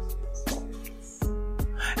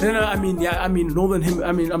 No, I mean, I'm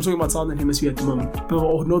talking about Southern Hemisphere at the moment.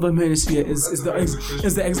 But Northern Hemisphere is the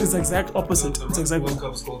exact opposite. It's exactly. World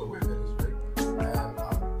Cup's called the West Indies, right? And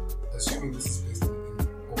I'm assuming this is based in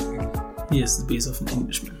England. Yes, it's based off an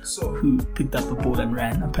Englishman So- who picked up a ball and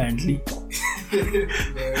ran, apparently.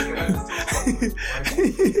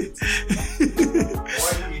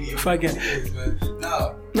 Fuck it.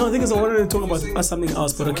 No, I think I wanted to talk about something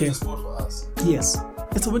else, but okay. It's a winter sport for us. Yes,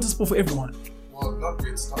 it's a winter sport for everyone. Well, not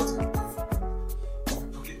where it started.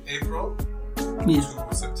 Okay, April Yes.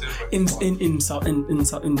 to September. In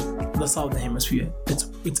the Southern Hemisphere,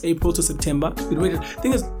 it's April to September. Wait,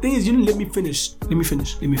 thing is, you didn't let me finish. Let me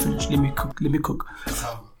cook.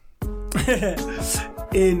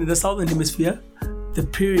 In the Southern Hemisphere, the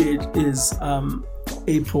period is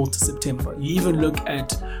April to September. You even look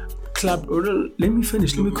at club. Let me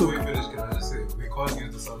finish. Let me Before cook. we finish, can I just say we can't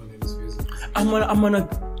use the Southern Hemisphere as a I'm gonna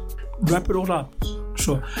wrap it all up.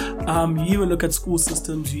 Sure. You even look at school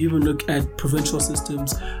systems. You even look at provincial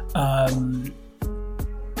systems.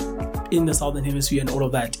 In the Southern Hemisphere and all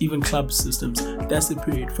of that, even club systems. That's the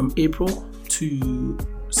period from April to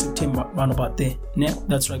September, round about there. Yeah,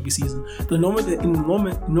 that's rugby season. In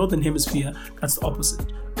the Northern Hemisphere, that's the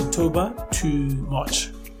opposite. October to March,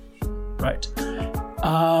 right?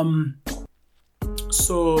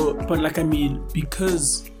 So, but like I mean,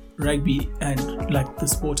 because rugby and like the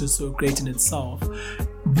sport is so great in itself,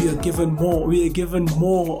 we are given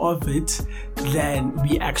more of it than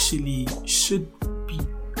we actually should be,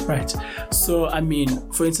 right? So I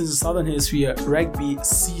mean, for instance, the Southern Hemisphere rugby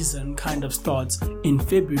season kind of starts in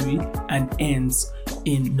February and ends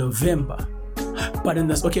in November. But in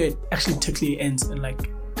this, okay, it actually technically ends in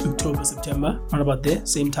like October, September, around about there,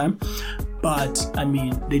 same time. But I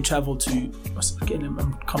mean, they travel to, again,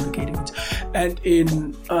 I'm complicating it. And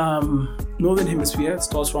in Northern Hemisphere, it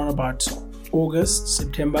starts around about August,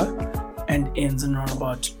 September, and ends in around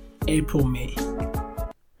about April, May.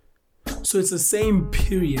 So it's the same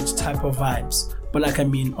period type of vibes. But like I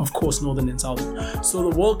mean, of course, Northern and Southern. So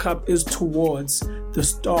the World Cup is towards the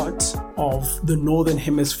start of the Northern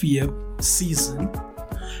Hemisphere season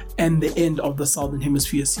and the end of the Southern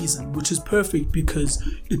Hemisphere season, which is perfect because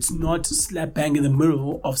it's not slap bang in the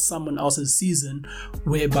middle of someone else's season,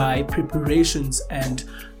 whereby preparations and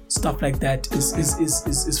stuff like that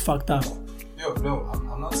is fucked up. Yo, no,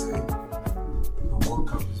 I'm not saying the World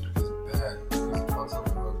Cup is bad because it fucks up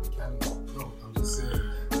the Rugby Canada. No, I'm just saying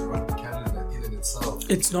Rugby Canada in and itself.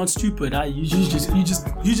 It's not stupid. You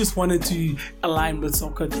just wanted to align with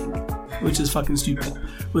soccer thing, which is fucking stupid,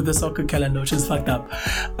 with the soccer calendar, which is fucked up.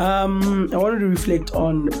 I wanted to reflect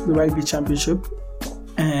on the Rugby Championship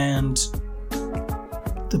and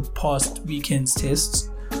the past weekend's tests.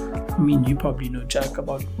 I mean, you probably know, Jack,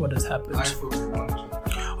 about what has happened. I thought we won the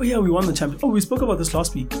championship. Oh yeah, we won the championship. Oh, we spoke about this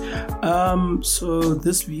last week. So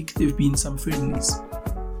this week there've been some friendlies.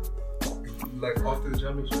 Like after the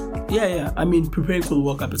championship. Yeah. I mean, preparing for the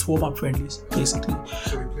World Cup. It's warm-up friendlies, basically.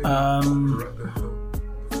 So we played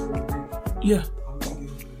Yeah. how many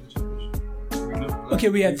games in the championship? We know, like, Okay,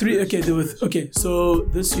 we had three. Okay, there was. Okay, so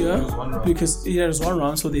this year, It was one round. because there was one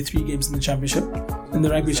round, so there are 3 games in the championship, in the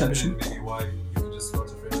rugby Is that championship. maybe why you could just start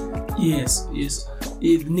a friendly? Yes.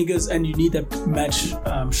 Niggas, and you need that match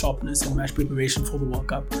sharpness and match preparation for the World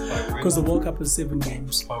Cup, because the World Cup is 7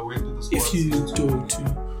 games. By when do the If squads you need to-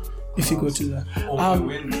 go to the Or by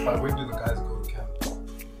when do the guys go to camp?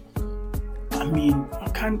 I mean,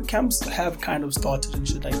 camps have kind of started and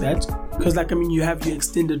shit like that. Because, like, I mean, you have your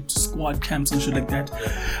extended squad camps and shit like that.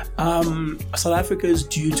 South Africa is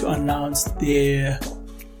due to announce their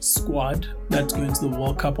squad that's going to the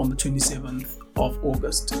World Cup on the 27th of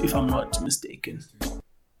August, if I'm not mistaken.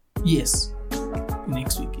 Yes.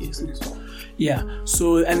 Next week, yes. Yeah.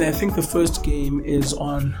 So, and I think the first game is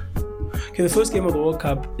on... Okay, the first game of the World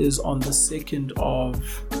Cup is on the 2nd of...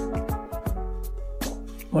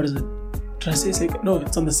 What is it? Did I say second? No,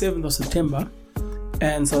 it's on the 7th of September.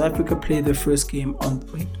 And South Africa play their first game on...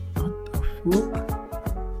 Wait, what the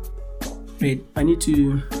fuck? Wait, I need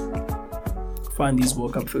to find these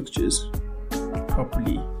World Cup fixtures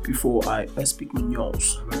properly before I speak my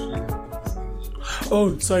news.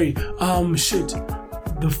 Oh, sorry. Shit.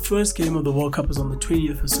 The first game of the World Cup is on the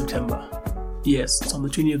 20th of September. Yes, it's on the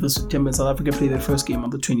 20th of September. South Africa play their first game on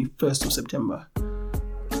the 21st of September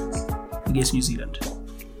against New Zealand.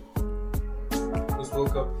 This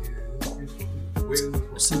World Cup is... Where is it?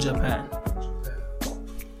 It's in Japan.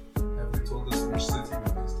 Have they told us which city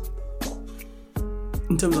we're based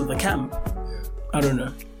In terms of the camp, in? Yeah. I don't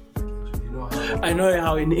know. You know how... I know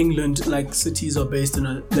how in England, like, cities are based in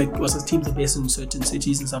teams are based in certain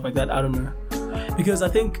cities and stuff like that. I don't know. Because I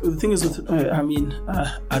think the thing is with, I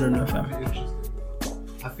don't know, fam. Interesting.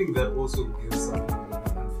 I think that also gives some people an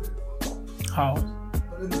unfair. How?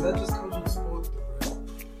 But then that just comes with sport,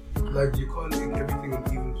 though, right? Like, you can't make everything on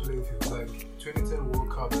even playing field. Like, 2010 World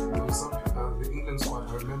Cup, there was some people, the England squad,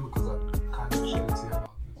 I remember because I kind of shared it here.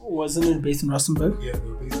 Wasn't it based in Rustenburg? Yeah, they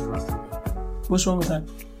were based in Rustenburg. What's wrong with that?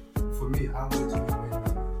 For me, I wanted to be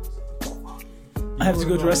I have to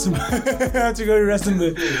go to Rustenburg. I have to go to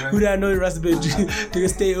Rustenburg. Who do I know in Rustenburg to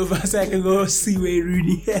stay over so I can go see Wayne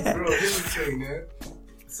Rooney? Bro, here's the thing, man.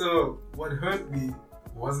 So, what hurt me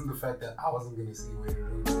wasn't the fact that I wasn't going to see Wayne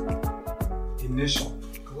Rooney initially.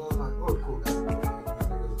 Because I was like, oh, cool, that's okay.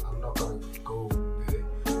 I'm not going to go there.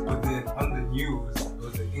 But then on the news, it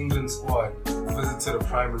was the England squad visited a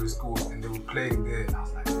primary school and they were playing there. And I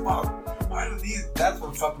was like, fuck, why do these? That's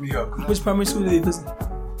what fucked me up. Which primary school did they visit?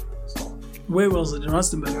 Where was it? In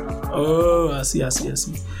Rustenburg? Oh, I see.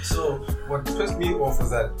 So, what pissed me off was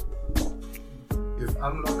that if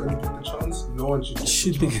I'm not going to get the chance, no one should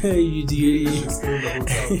get the chance. You should stay in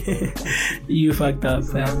the hotel. You fucked up,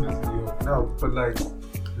 So man. that pissed me off. No, but like,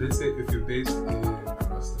 let's say if you're based in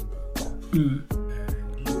Rustenburg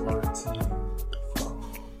and you are a team from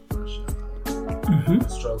Russia, you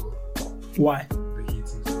struggle. Why? The heat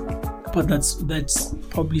and stuff. But that's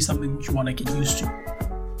probably something you want to get used to.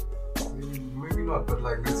 Maybe not, but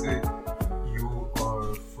like, let's say you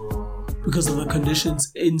are from... Because of the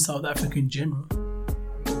conditions in South Africa in general. No,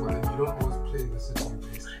 but then you don't always play in the city you're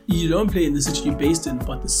based in. You don't play in the city you're based in,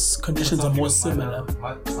 but the conditions are more similar.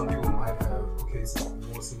 Some people might have,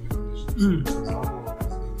 more similar conditions. For example,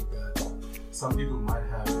 was maybe that some people might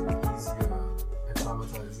have easier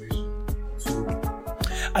acclimatization to...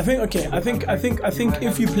 I think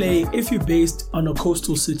if you're based on a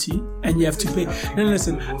coastal city and you have to play. No,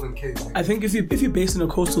 listen. Golden Cape, I think if you're based in a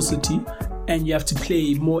coastal city and you have to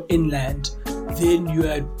play more inland, then you're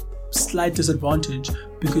at slight disadvantage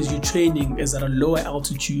because your training is at a lower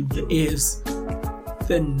altitude. The air is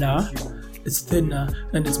thinner. It's thinner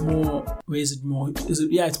and it's more. Where is it more?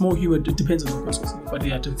 It's more humid. It depends on the coastal city. But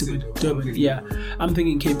yeah, Durban. Yeah, I'm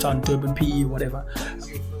thinking Cape Town, Durban, PE, whatever. is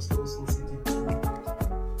your first coastal city?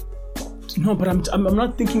 No, but I'm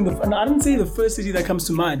not thinking I didn't say the first city that comes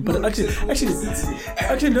to mind. But actually,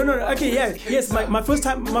 no. Okay, yeah, yes. My first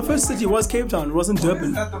city was Cape Town. It wasn't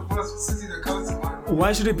Durban. Is that the first city that comes to mind?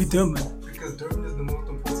 Why should it be Durban? Because Durban is the most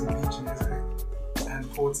important beach in SA and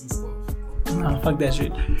ports and stuff. Nah, fuck that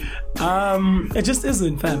shit. It just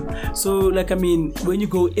isn't, fam. So, like, I mean, when you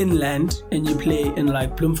go inland and you play in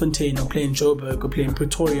like Bloemfontein or play in Joburg or play in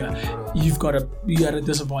Pretoria, you're at a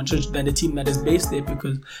disadvantage than the team that is based there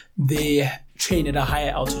because they train at a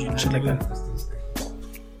higher altitude and shit like that.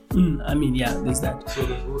 I mean, yeah, there's that. So,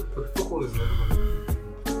 but football is never going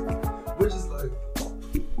to be, which is like,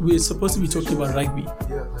 we're supposed to be talking about rugby.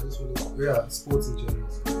 Yeah, I just want to. Yeah, sports in general.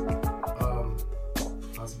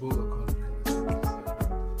 I suppose I can't bring this.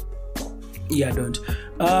 Yeah, I don't.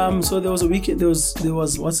 So there was a weekend. There was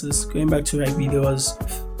what's this? Going back to rugby, there was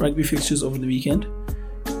rugby fixtures over the weekend.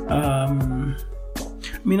 I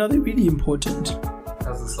mean, are they really important?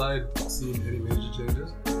 Has the side seen any major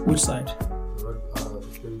changes? Which side? The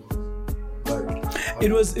Springboks. Like,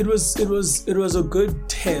 It was a good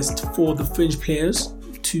test for the fringe players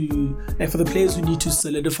for the players who need to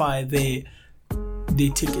solidify their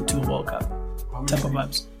ticket to the World Cup. Type of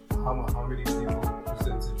vibes. How many people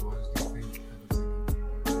percentage-wise do you think have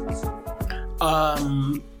a ticket so far?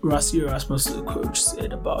 Rassie Erasmus, the coach,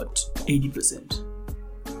 said about 80%.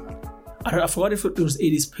 I forgot if it was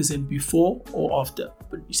 80% before or after,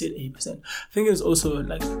 but you said 80%. I think it's also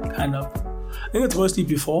like I think it's mostly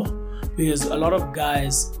before, because a lot of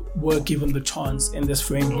guys were given the chance in this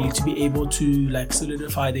friendly to be able to like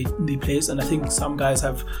solidify their place, and I think some guys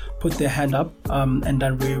have put their hand up and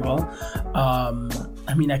done very well.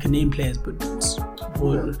 I mean, I can name players, but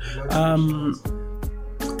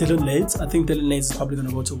Dylan Leeds. I think Dylan Leeds is probably going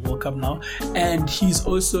to go to the World Cup now, and he's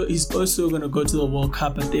also going to go to the World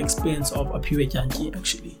Cup at the expense of Aphiwe Jantyi,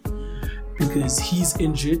 actually, because he's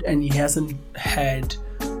injured and he hasn't had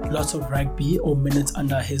lots of rugby or minutes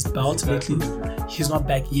under his belt lately. He's not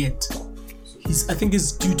back yet. I think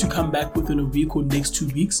he's due to come back within a week or next 2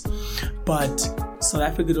 weeks, but South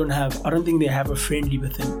Africa I don't think they have a friendly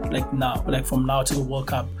with him like from now to the World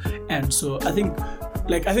Cup, and so I think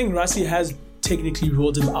Rassie has technically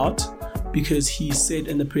ruled him out, because he said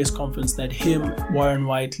in the press conference that him, Warren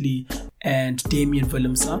Whiteley and Damian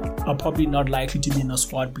Willemse are probably not likely to be in the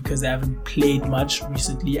squad because they haven't played much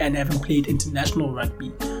recently and haven't played international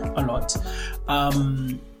rugby a lot.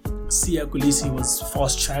 Siya Kolisi was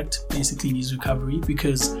fast-tracked basically in his recovery,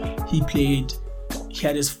 because he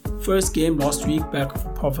had his first game last week back for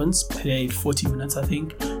Province, played 40 minutes I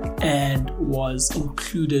think, and was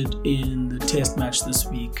included in the test match this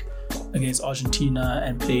week against Argentina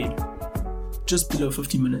and played just below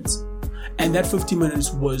 50 minutes. And that 50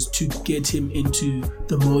 minutes was to get him into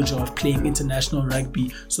the mojo of playing international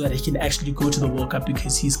rugby so that he can actually go to the World Cup,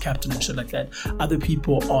 because he's captain and shit like that. Other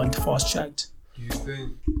people aren't fast-tracked. Do you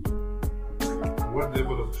think, what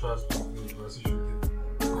level of trust do you think Rassie should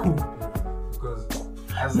get? Who? Because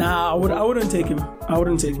I wouldn't take him. I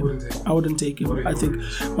wouldn't take him. I think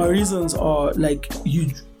my reasons are like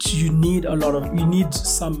you need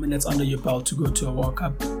some minutes under your belt to go to a World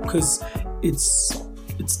Cup, because it's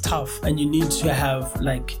tough, and you need to have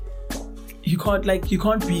you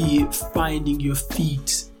can't be finding your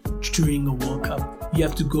feet during a World Cup. You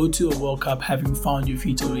have to go to a World Cup having found your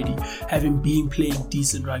feet already, having been playing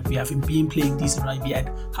decent rugby at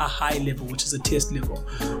a high level, which is a test level.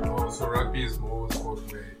 So rugby is more a sport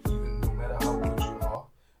where even no matter how good you are,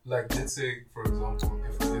 like let's say for example,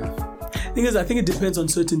 if thing is, I think it depends on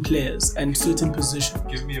certain players and certain positions.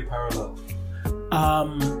 Give me a parallel. A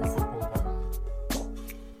football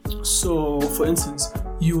parallel. So, for instance,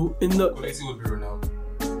 Kolisi would be Ronaldo.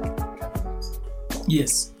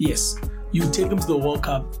 Yes. You take him to the World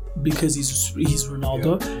Cup because he's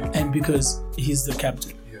Ronaldo, and because he's the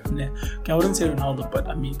captain. Yeah. Okay, I wouldn't say Ronaldo, but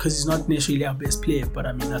I mean, because he's not necessarily our best player, but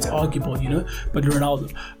I mean, that's arguable, but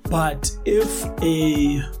Ronaldo. But if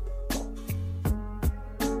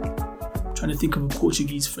trying to think of a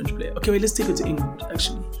Portuguese French player. Okay, wait, let's take it to England,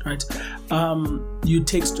 actually, right? You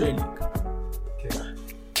take Sterling.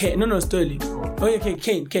 Kane. No, Sterling. Oh yeah, okay,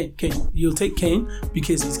 Kane. You'll take Kane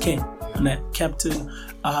because he's Kane, captain.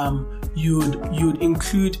 You'd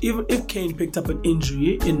include, even if Kane picked up an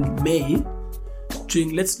injury in May.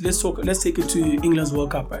 Let's take it to England's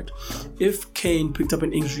World Cup, right? If Kane picked up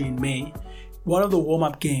an injury in May, one of the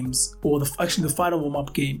warm-up games, or the final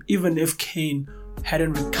warm-up game, even if Kane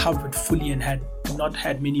hadn't recovered fully and had not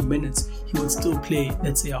had many minutes, he would still play,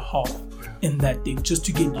 let's say, a half in that thing, just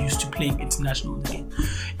to get used to playing international again.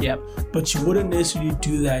 Yeah, but you wouldn't necessarily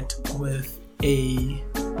do that with I'm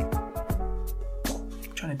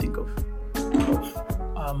trying to think of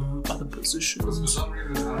other positions. Because for some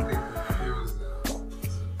reason, I think he was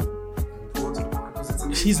important because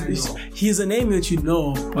it's he's a name that you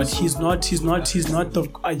know, but he's not the core. He's not the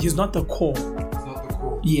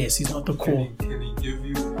core. Yes, he's not the core. Can he give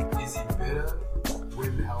you? Is he better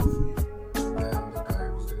when healthy than the guy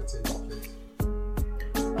who's gonna take his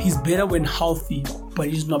place? He's better when healthy, but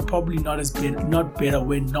he's probably not better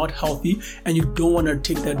when not healthy, and you don't want to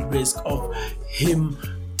take that risk of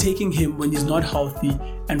taking him when he's not healthy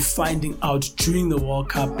and finding out during the World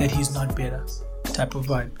Cup that he's not better. Type of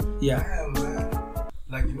vibe. Yeah. Damn, man.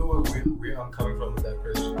 Like, you know what where I'm coming from with that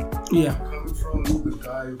question? Yeah. I'm coming from the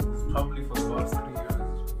guy who's probably for the last 3 years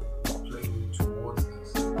playing towards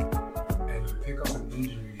this, and you pick up an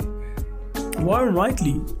injury and Warren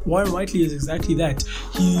Whiteley is exactly that.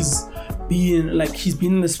 He's been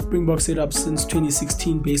in the Springbok setup since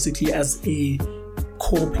 2016, basically as a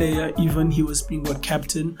core player. Even he was Springbok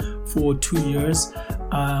captain for 2 years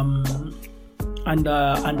under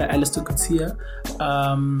Alistair Coetzee.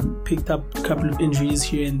 Picked up a couple of injuries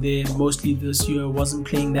here and there, mostly this year, wasn't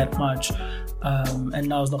playing that much, and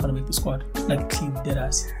now he's not going to make the squad, like clean dead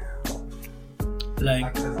ass.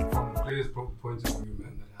 Like from the player's point of view,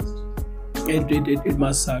 man, that has to. It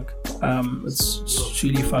must suck. It's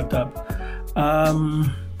really fucked up.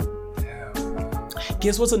 Damn.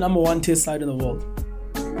 Guess what's the number 1 test side in the world?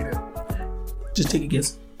 Give me that. Just take a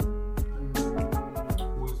guess. Who's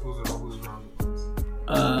around the place?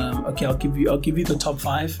 Okay, I'll give you the top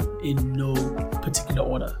 5 in no particular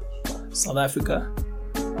order. South Africa,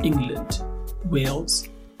 England, Wales,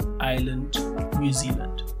 Ireland, New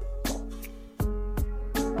Zealand,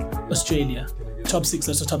 Australia. Top 6.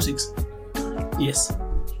 That's the top 6. Yes.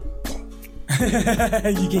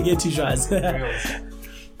 You can get 2 tries. Wales.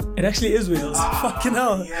 It actually is Wales. Fucking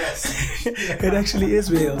hell. Yes. It actually is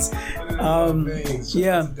Wales.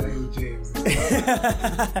 Yeah. Daniel James.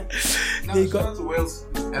 Now, They shout out to Wales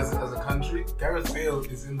as a country. Gareth Bale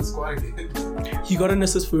is in the squad again. He got an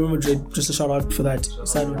assist for Real Madrid. Just a shout out for that.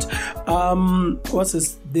 Side note. What's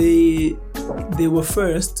this? They were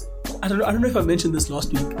first. I don't know if I mentioned this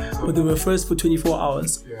last week, but they were first for 24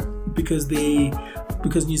 hours Yeah. because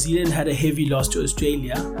New Zealand had a heavy loss to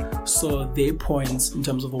Australia, so their points in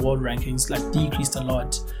terms of the world rankings decreased a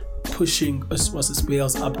lot, pushing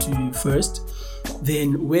Wales up to first.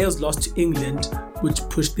 Then Wales lost to England, which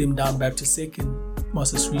pushed them down back to second,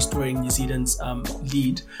 restoring New Zealand's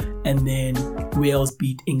lead. And then Wales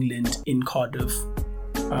beat England in Cardiff.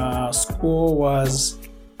 Score was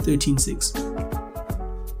 13-6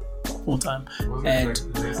 all time,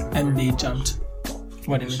 and they jumped.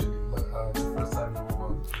 What do you mean? The first time it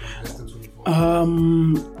was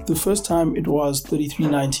The like, first time it was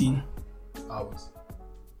 33-19. hours.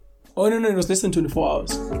 Oh no, it was less than 24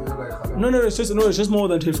 hours. So they're like, No, it's just more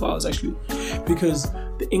than 24 hours actually, because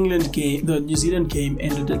the New Zealand game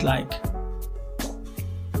ended at like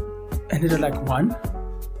 1,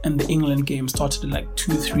 and the England game started at like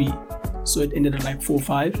 2-3, so it ended at like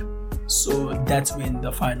 4-5. So that's when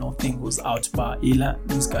the final thing was out by Ela.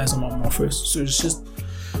 These guys are not more first, so it's just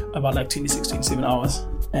about like 26-27 hours,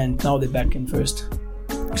 and now they're back in first,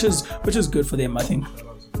 which is good for them, I think.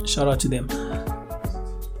 Shout out to them.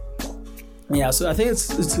 Yeah, so I think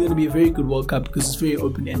it's going to be a very good World Cup because it's very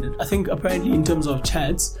open-ended. I think apparently in terms of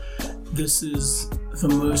chats, this is the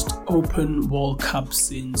most open World Cup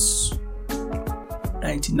since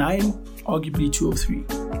 99, arguably 203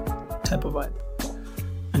 type of vibe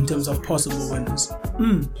in terms of possible winners.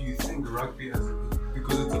 Do you think rugby,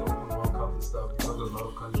 because it's an open World Cup and stuff, because a lot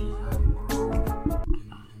of countries have grown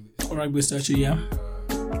in Rugby stature, yeah.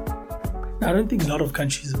 I don't think a lot of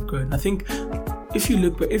countries have grown. I think if you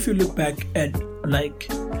look back at like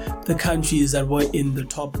the countries that were in the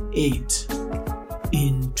top 8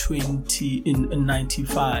 in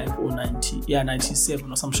 95 or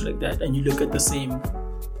 97 or something like that, and you look at the same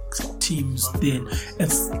teams, then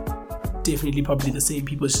it's definitely probably the same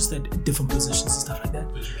people. It's just at different positions and stuff like that.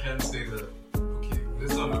 But you can say that, okay,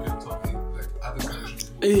 let's not look at the top 8, like other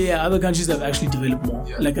countries. Yeah, other countries have actually developed more.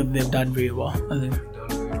 Yeah. Like they've done very well, I think. They've done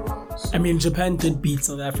very well. So, I mean, Japan did beat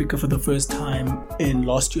South Africa for the first time in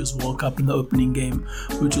last year's World Cup in the opening game,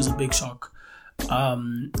 which was a big shock to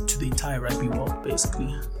the entire rugby world,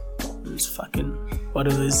 basically. It was fucking what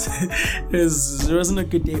it is. There wasn't a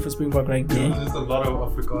good day for Springbok rugby. there's just a lot of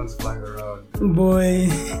Afrikaans flying around. Boy,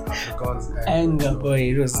 Afrikaans anger, boy.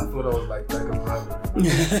 It was. I thought I was like back in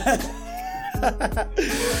primary.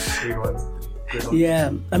 Great ones.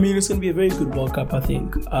 Yeah, I mean, it's going to be a very good World Cup, I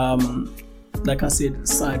think. Like I said, the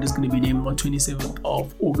side is going to be named on 27th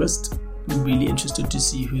of August. I'm really interested to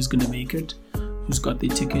see who's going to make it, who's got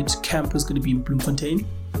their ticket. Camp is going to be in Bloemfontein.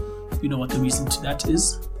 You know what the reason to that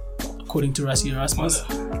is? According to Rassie Erasmus.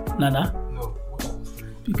 Nana. No, what was the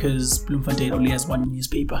reason? Because Bloemfontein only has one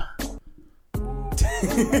newspaper.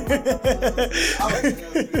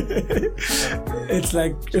 It's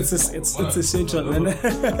like it's essential, man.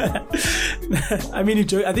 I mean,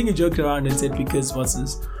 I think he joked around and said because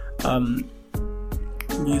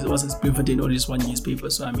Bloemfontein only has one newspaper,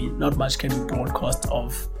 so I mean, not much can be broadcast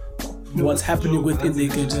of what's happening within the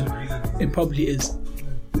country. It probably is.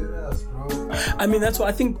 I mean, that's why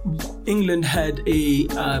I think England had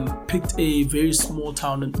picked a very small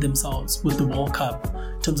town themselves with the World Cup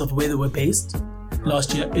in terms of where they were based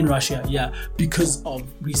last year in Russia, yeah, because of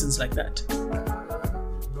reasons like that.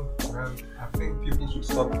 Look, man, I think people should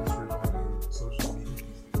stop disregarding social media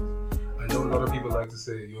these days. I know a lot of people like to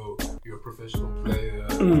say, yo, you're a professional player,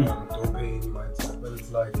 don't pay any mind to it, but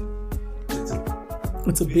it's like,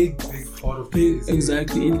 It's a big part of big, it.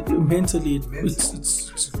 exactly. Mentally,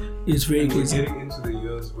 it's very And we're crazy. getting into the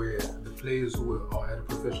years where the players who are at a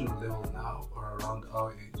professional level now are around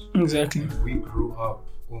our age. Exactly. And we grew up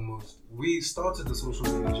we started the social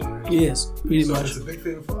media generation. Yes, pretty So much. it's a big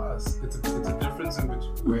thing for us. It's a difference in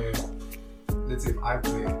between where, let's say if I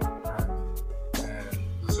play rugby and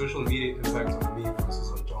the social media impact on me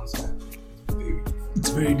versus on John Smith is very different. It's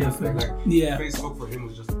very different. Like, Yeah. Facebook for him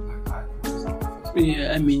was just like, alright, cool, it's not Facebook.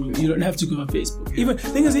 Yeah, I mean, you don't have to go on Facebook. Even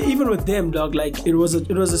thing is, even with them, dog, like it was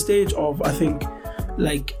a stage of, I think,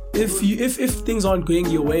 like if things aren't going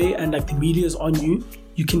your way and like the media is on you,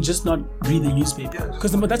 you can just not read the newspaper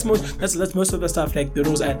because that's most of the stuff. Like it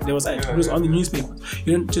was on the newspapers.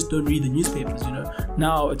 You don't read the newspapers. You know,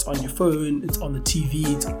 now it's on your phone, it's on the TV,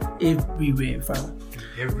 it's everywhere, fam.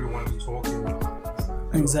 Everyone's talking about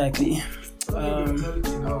it. Exactly.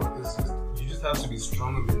 Mentality now is just, you just have to be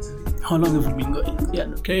stronger mentally. How long have we been going?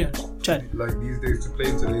 Yeah, okay, chat. Like these days, to play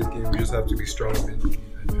in today's game, you just have to be stronger mentally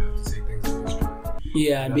and you have to take things in your stride.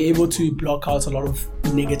 Yeah, and be able to block out a lot of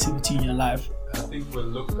negativity in your life. I think we'll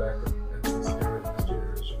look back at this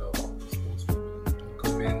generation of sports people and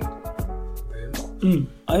commend them.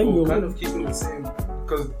 I think we'll kind of keeping the same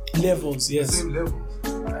because levels, the yes. same levels,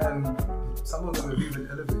 and some of them have even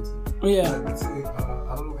elevated. Yeah. Like, let's say,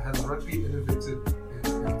 I don't know, has rugby elevated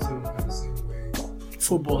in the same way?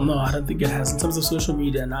 Football, no, I don't think it has. In terms of social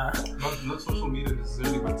media, nah. Not social media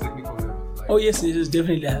necessarily, but technical level. Like, Oh yes, it is,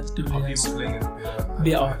 definitely has. are Definitely has. people playing at a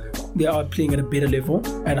They higher are. level? They are playing at a better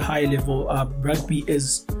level, at a higher level. Rugby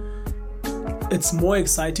it's more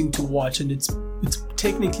exciting to watch, and it's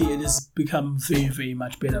technically it has become very, very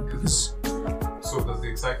much better because. So does the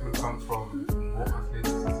excitement come from more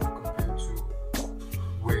athleticism compared to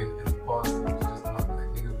when in the past it was just not like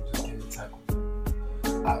niggas were just getting tackled?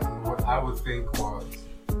 What I would think was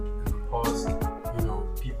in the past, you know,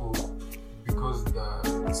 people, because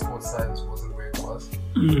the sports science wasn't where it was,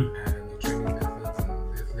 and the training methods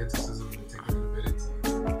and the athleticism and the technical ability,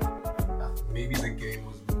 maybe the game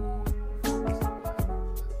was more focused on that.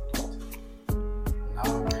 Now,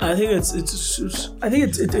 I think it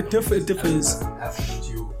differs. As an athlete,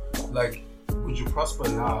 like, would you prosper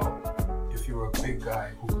now if you were a big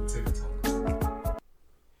guy who could take a tackle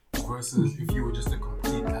versus if you were just a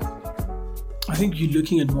complete athlete? I think you're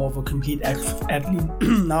looking at more of a complete athlete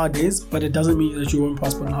nowadays, but it doesn't mean that you won't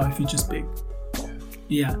prosper now if you're just big.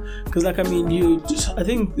 Yeah, because like I mean, I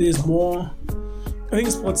think there's more. I think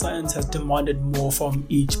sports science has demanded more from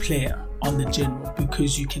each player on the general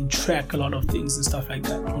because you can track a lot of things and stuff like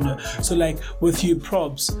that. You know, so like with your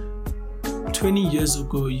props, 20 years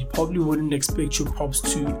ago, you probably wouldn't expect your props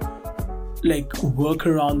to like work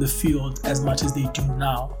around the field as much as they do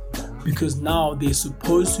now, because now they're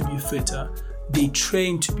supposed to be fitter. They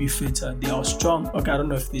train to be fitter. They are strong. Okay, I don't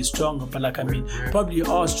know if they're stronger, but like I mean, probably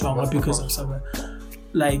are stronger because of something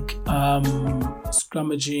like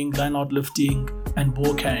scrummaging, line out lifting, and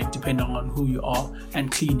ball carrying, depending on who you are, and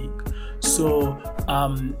cleaning. So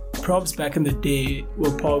props back in the day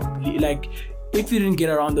were probably like, if you didn't get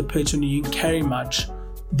around the pitch and you didn't carry much,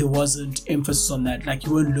 there wasn't emphasis on that. Like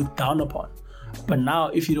you weren't looked down upon. But now,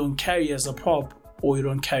 if you don't carry as a prop or you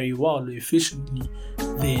don't carry well or efficiently,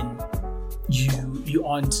 then you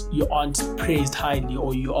aren't praised highly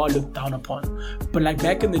or you are looked down upon. But like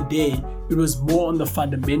back in the day, it was more on the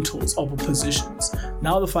fundamentals of the positions.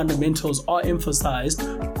 Now the fundamentals are emphasized,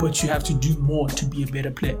 but you have to do more to be a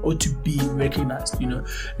better player or to be recognized, you know.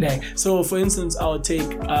 Like, so for instance, I would take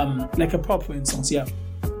like a prop, for instance, yeah,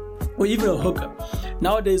 or even a hooker.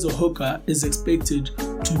 Nowadays, a hooker is expected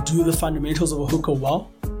to do the fundamentals of a hooker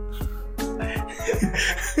well.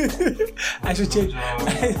 I should check.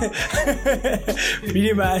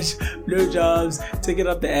 Pretty much, blowjobs, take it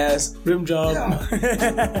up the ass, rim job.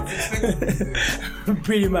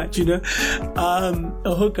 Pretty much, you know.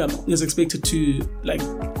 A hooker is expected to like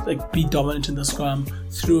be dominant in the scrum,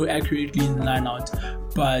 throw accurately in the line out,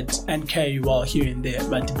 and carry well here and there,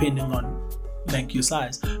 but depending on like your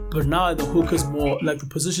size. But now the hookers more like the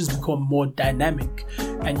positions become more dynamic,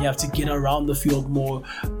 and you have to get around the field more.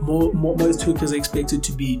 Most hookers are expected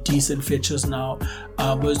to be decent fetchers now.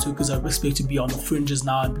 Most hookers are expected to be on the fringes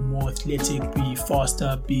now and be more athletic, be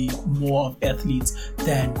faster, be more of athletes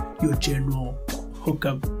than your general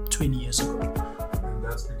hooker 20 years ago. And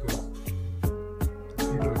that's because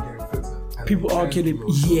people are getting fitter. People are getting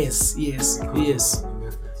yes,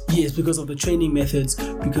 because of the training methods,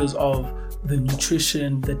 because of the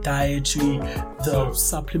nutrition, the dietary, the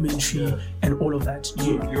supplementary, and all of that.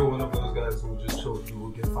 You're one of those guys who just showed you will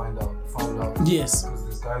get found out. Yes. Because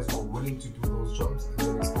there's guys who are willing to do those jobs and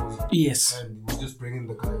then expose you. Yes. And we're just bringing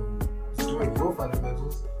the guy who is doing your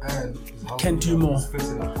fundamentals and is can do more. Fit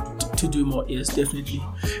enough to do more. Yes, definitely.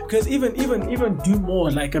 Because even do more.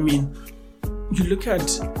 Like I mean, you look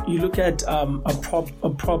at a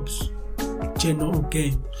props general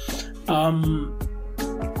game.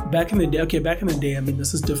 Back in the day, I mean,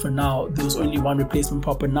 this is different now. There was only one replacement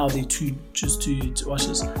prop, but now they two just to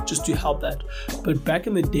help that. But back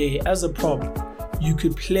in the day, as a prop, you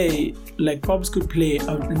could play, like props could play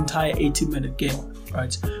an entire 80-minute game,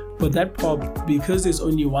 right? But that prop, because there's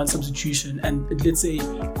only one substitution, and let's say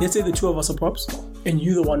the two of us are props, and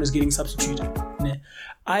you're the one who's getting substituted.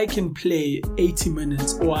 I can play 80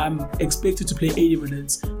 minutes, or I'm expected to play 80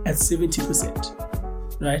 minutes at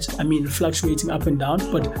 70%, right? I mean, fluctuating up and down,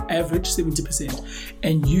 but average 70%.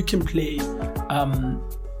 And you can play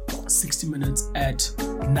 60 minutes at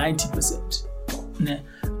 90%.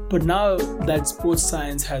 But now that sports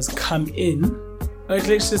science has come in, like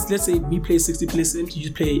let's say me play 60%,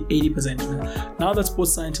 you play 80%. Now that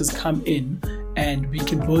sports science has come in, and we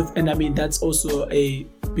can both, and I mean that's also a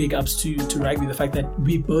big ups to rugby, the fact that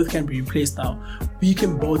we both can be replaced now. We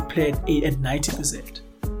can both play at 90%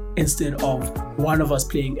 instead of one of us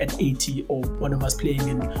playing at 80 or one of us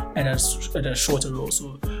playing at a shorter role.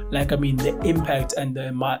 So like I mean the impact and the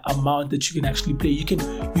amount that you can actually play, you can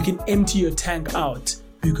empty your tank out,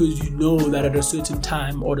 because you know that at a certain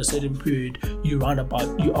time or a certain period you are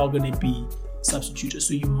going to be substituted.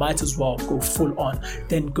 So you might as well go full on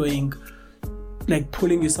than going like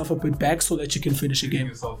pulling yourself a bit back so that you can finish a game.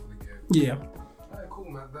 Yourself for the game. Yeah. Alright, cool,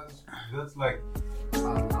 man. That's like, I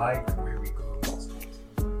like where we go in sports.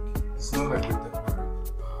 It's not like with the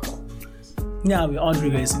Yeah, we aren't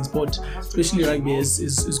regressing sport, especially rugby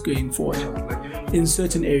is going forward. like, In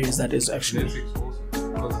certain areas, that is actually. Genetics also.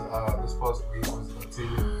 Because this past week was 10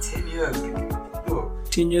 years.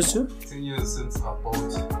 10 years too? 10 years since I bought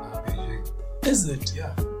Beijing. Is it?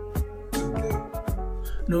 Yeah.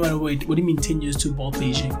 No, wait, what do you mean 10 years to ball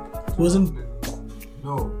Beijing? Wasn't.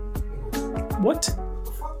 No. What?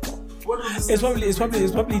 What was It's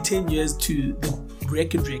probably 10 years to the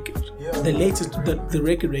record. Yeah, the latest, the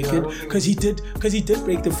record, because he did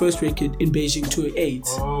break the first record in Beijing 2008.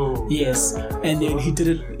 Oh. Yes, yeah. and then So he did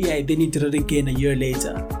it. Yeah, then he did it again a year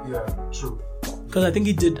later. Yeah, true. Because I think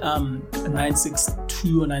he did a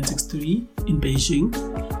 962 or 963 in Beijing,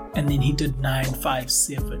 and then he did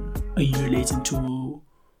 957 a year later into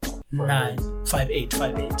 958.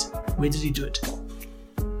 Where did he do it?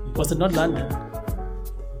 Was it not London?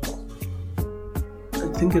 I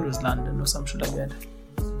think it was London or some shit like that.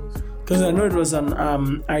 Because I know it was on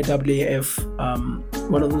IAAF,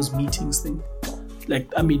 one of those meetings thing. Like,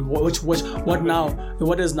 I mean, what now?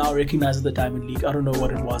 What is now recognized as the Diamond League? I don't know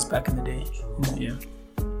what it was back in the day. Yeah.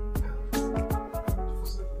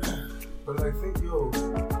 But I think,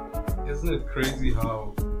 isn't it crazy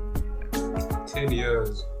how 10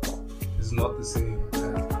 years is not the same as,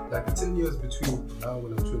 like the 10 years between now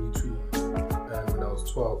when I'm 22 and when I was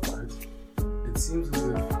 12, right? It seems as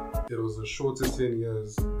if it was a shorter 10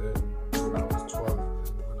 years than when I was 12 and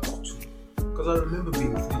when I was 2. Because I remember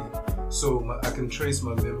being 3. So I can trace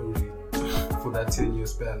my memory for that 10-year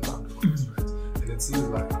span roundabouts, right? And it seems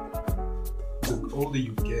like the older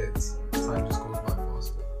you get, time just goes by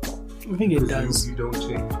faster. I think it does. You don't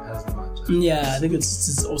change as much. Yeah, I think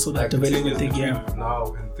it's also that like development thing, yeah.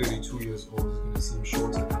 Now and 32 years old is going to seem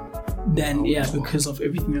shorter Then, yeah, because of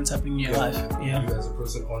everything that's happening in your life. Yeah. You as a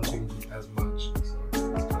person aren't changing as much.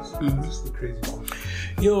 So it's just the crazy thing.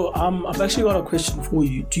 Yo, I've actually got a question for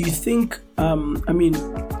you. Do you think, I mean,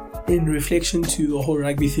 in reflection to the whole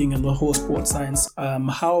rugby thing and the whole sports science,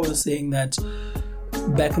 how I was saying that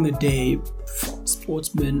back in the day,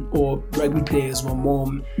 sportsmen or rugby players were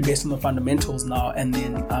more based on the fundamentals now, and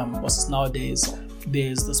then nowadays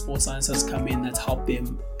there's the sports science has come in that's helped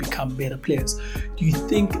them become better players. Do you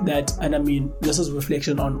think that, and I mean this is a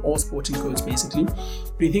reflection on all sporting codes basically,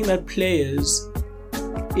 do you think that players,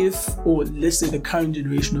 or let's say the current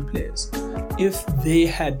generation of players, if they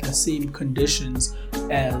had the same conditions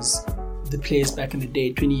as the players back in the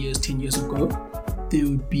day 20 years, 10 years ago, they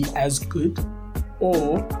would be as good?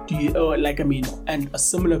 Or and a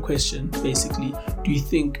similar question basically, do you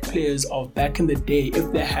think players of back in the day,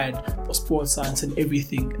 if they had the sports science and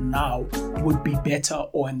everything now, would be better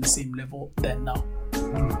or in the same level than now? I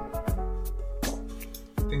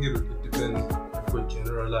think it depends if we're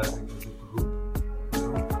generalizing as a group,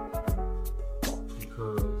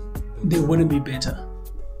 because they wouldn't be better.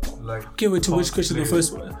 Like, okay, wait, to which question? The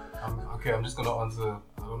first one. I'm just gonna answer.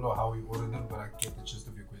 I don't know how we ordered them, but I get the gist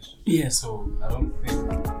of your question. Yes. So I don't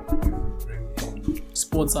think if we bring in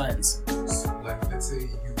sports science, like let's say you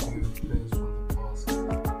give players from the past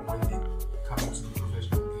when they come into the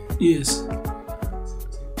professional game. Yes.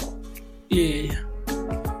 17. Yeah.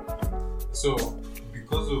 So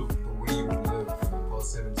because of the way you live for the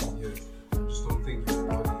past 17 years, I just don't think your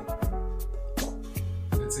body.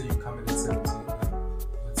 Let's say you come in at 17.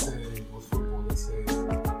 Let's say with football. Let's say if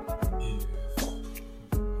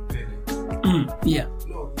yeah.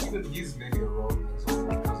 No, even he's maybe a wrong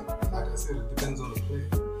example because, like I said, it depends on the player.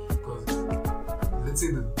 Because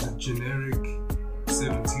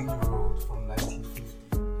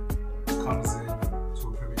comes in to a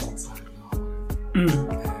Premier League side now, Mm.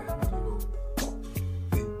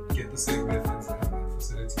 and they get the same methods and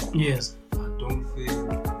facilities. Yes. I don't think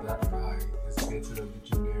that guy is better than the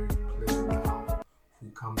generic player now who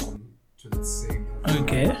comes in to the same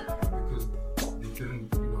Okay. because they didn't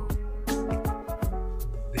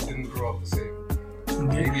grow up the same.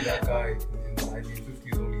 Maybe that guy in the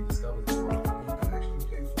 1950s only discovered that you can actually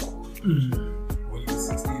play football when you were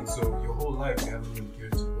 16. So your whole life you haven't been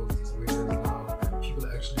geared towards this. Whereas now people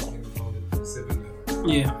are actually getting founded at the 7 level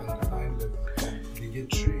Yeah. and the 9 level. And they get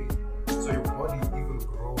trained. So your body even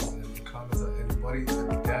grows and acclimatizes and your body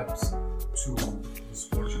adapts to the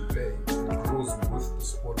sport you play. It grows with the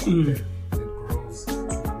sport you play. It grows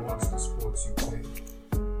towards the sports you play.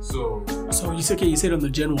 So you said on the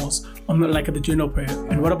generals, like at the general player.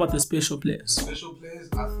 And what about the special players? special players,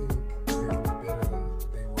 I think they would be better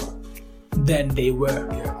than they were.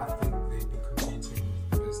 Yeah, I think they'd be competing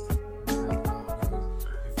with the best we have now.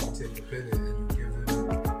 Because if you take the Pele and you give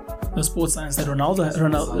him, The sports science that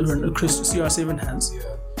Ronaldo Chris CR7 has. yeah,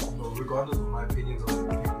 regardless of my opinions on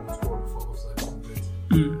people who score before offside isn't better.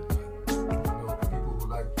 People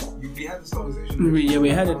who we had this conversation. We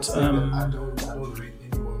had it. I don't rate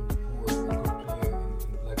anyone who was a good player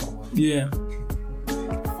in black and white. Yeah.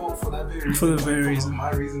 For that very reason. For the very reason.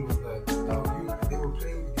 My reason was that they were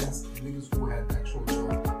playing against niggas who had actual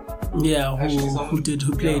jobs. Yeah, Actually,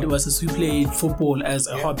 who played football as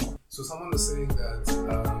a hobby. So someone was saying that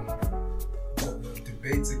the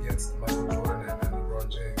debates against Michael Jordan and LeBron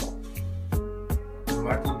James.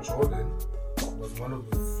 Michael Jordan was one of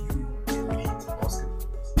the few elite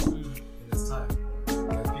basketballers in his time.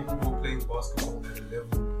 Like people who were playing basketball at a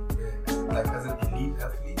level where, like as an elite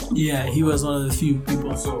athlete. Yeah, he was one of the few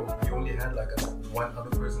people. So you only had like one other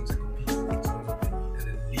person to compete with in terms of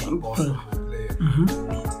an elite basketball player,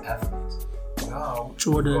 elite athlete. Now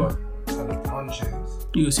Jordan, you got LeBron James,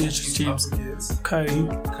 UCH James, Kyrie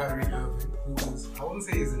Irving, who is, I wouldn't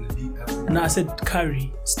say he's an elite athlete. No, I said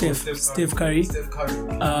Curry, Steph Curry. Steph Curry.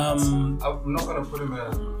 I'm not gonna put him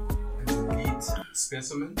as an elite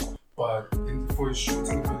specimen, but for his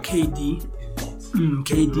shooting ability, KD. elite.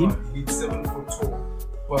 KD. He's 7 foot tall,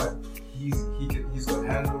 but he's got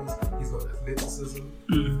handles, he's got athleticism.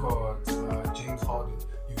 You've got James Harden,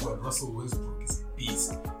 you've got Russell Westbrook, is a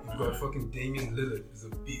beast. You've got fucking Damian Lillard, is a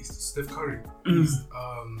beast. Steph Curry, beast.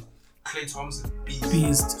 Klay Thompson,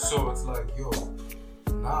 beast. So it's like, yo,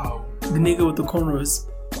 now the nigga with the cornrows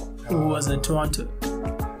who was in Toronto.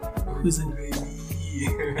 Who's it?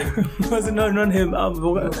 Was it not him?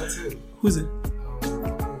 No, that's it. Who's it?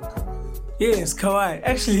 Yes, Kawhi.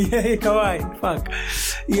 Actually, yeah, Kawhi. Fuck.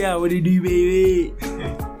 Yeah, what do you do, baby?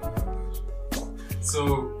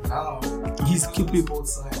 So now he's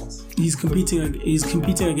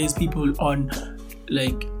competing against people on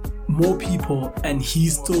like more people, and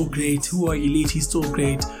he's still great. Who are elite? He's still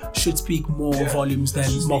great. Should speak more volumes than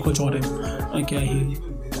Michael Jordan. Okay.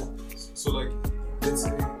 So like, let's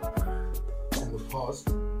say in the past,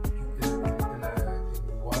 in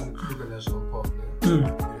one Kruger National Park, you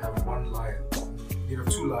have one lion. You have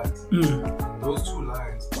two lions. And those two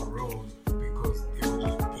lions arose because they were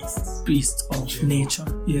just beasts. Beasts of nature.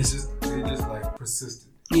 Yes. They just like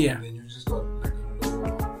persisted. Yeah. And then you just got like a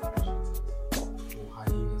lot of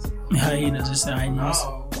hyenas. Hyenas, just hyenas.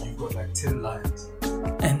 Now you've got like 10 lions.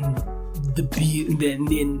 And then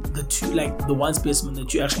the two, like the one specimen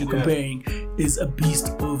that you're actually comparing is a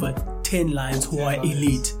beast over 10 lions who are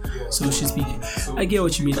elite. Yeah. So she's speaking. I get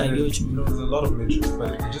what you mean. There's a lot of metrics,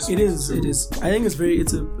 but it is. I think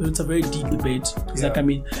it's a very deep debate. It's like, I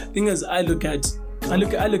mean, thing is, I look at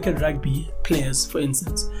rugby players, for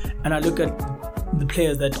instance, and I look at the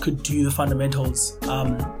players that could do the fundamentals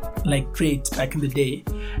like great back in the day.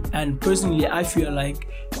 And personally, I feel like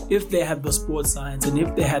if they had the sports science and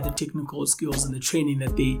if they had the technical skills and the training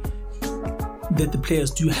that the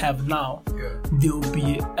players do have now, they'll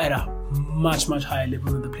be at a much higher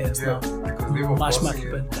level than the players now. Because they were bossing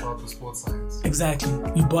it without the sports science. Exactly.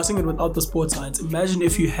 You're bossing it without the sports science. Imagine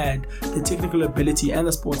if you had the technical ability and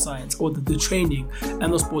the sports science, or the training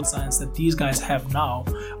and the sports science that these guys have now,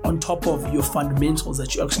 on top of your fundamentals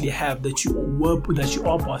that you actually have, that you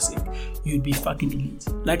are bossing, you'd be fucking elite.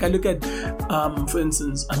 Like I look at, for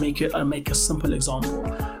instance, I make a simple example.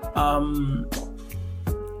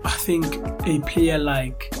 I think a player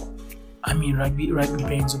like, rugby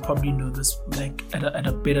brains will probably know this like at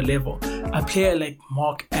a better level. A player like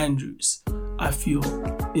Mark Andrews, I feel,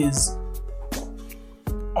 is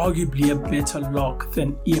arguably a better lock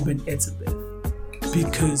than Eben Etzebeth,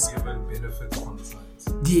 because Eben benefits from the science.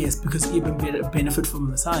 Yes, because Eben benefit from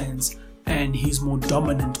the science, and he's more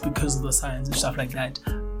dominant because of the science and stuff like that.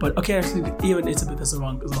 But okay, actually, even Elizabeth is a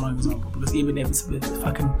wrong example because even Elizabeth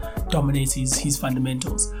fucking dominates his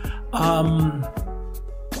fundamentals.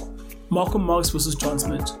 Malcolm Marx versus John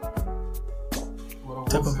Smith. What I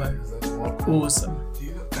Type will of say vibe. is that Malcolm, Awesome. do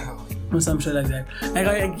you know? Or some shit like that.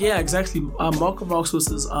 Yeah, exactly. Malcolm Marx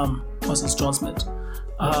versus John Smith.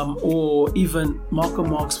 Or even Malcolm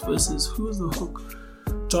Marx versus who was the hook?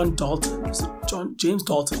 John Dalton. Is it James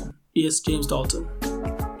Dalton? Yes, James Dalton.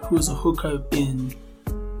 Who was a hooker in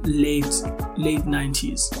late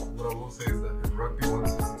 90s. What I will say is that if rugby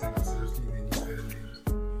wants us to take it seriously, they need better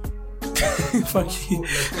names. Fuck you.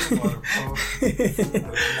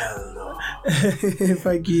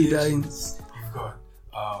 Fuck you, darling. You've got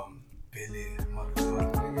Billy,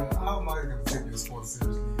 motherfucker. Nigga, how am I gonna take your sport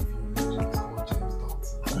seriously if your legend is called James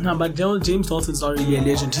Dalton? No, but James Dalton's not really a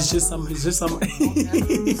legend. He's just some. It's just a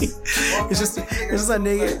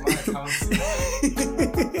nigga.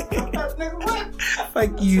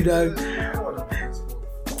 Fuck you, dog.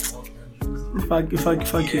 Fuck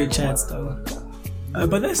your chats, dog.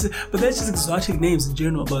 But that's just exotic names in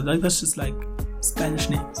general. But like that's just like Spanish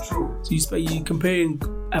names. True. So you comparing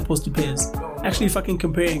apples to pears. Actually, fucking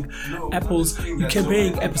comparing apples. You're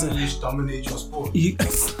comparing apples. English dominate your sport. Fuck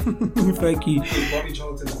you. Bobby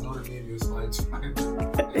Charlton is not a name you're aspiring to.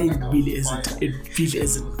 It really isn't. It really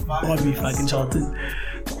isn't. Bobby fucking Charlton.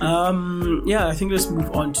 Yeah, I think let's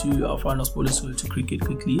move on to our final sport, to cricket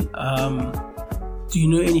quickly. Do you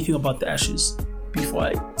know anything about the Ashes before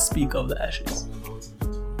I speak of the Ashes?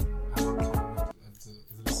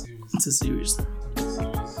 It's a series.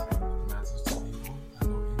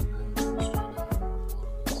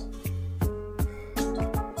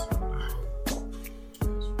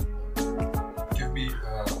 Give me a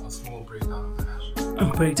small breakdown of the Ashes. A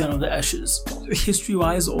breakdown of the Ashes,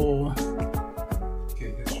 history-wise or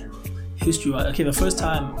Okay, history-wise. history-wise. Okay, the first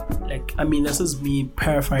time, this is me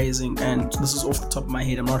paraphrasing, and this is off the top of my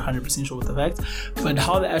head. I'm not 100% sure what the facts, but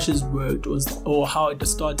how the Ashes worked or how it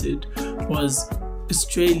started was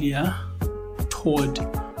Australia toured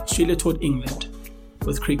England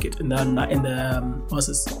with cricket in the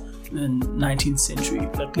 19th century,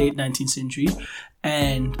 like late 19th century,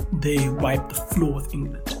 and they wiped the floor with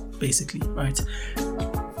England, basically, right? Can I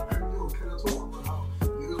talk about how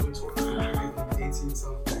niggas were talking about cricket in 18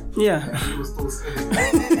 something? Yeah. And he was still saying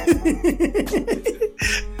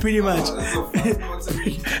Pretty much. that's a fun concept.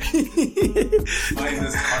 Find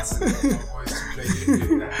this concept for boys to play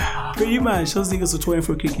it. Pretty much, those niggas were touring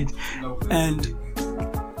for cricket. No, And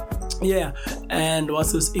yeah, and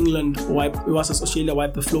Australia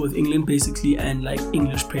wiped the floor with England basically, and like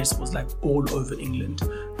English press was like all over England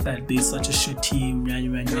that they're such a shit team, like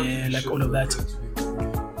all of that.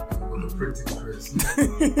 Printing press.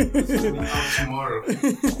 It's gonna be out tomorrow.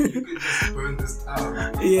 You could just burn this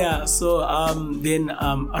town. Yeah, so then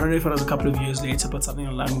I don't know if it was a couple of years later, but something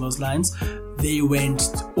along those lines, they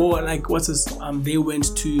went they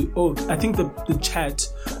went to I think the chat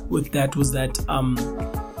with that was that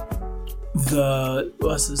the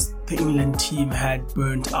England team had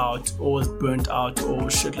burnt out or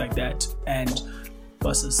shit like that, and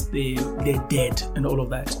they're dead and all of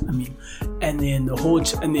that. I mean, and then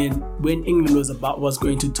when England was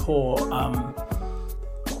going to tour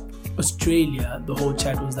Australia, the whole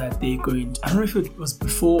chat was that they're going to, I don't know if it was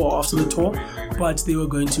before or after the tour, but they were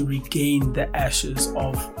going to regain the ashes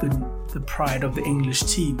of the pride of the English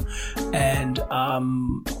team, and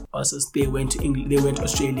they went to England, they went to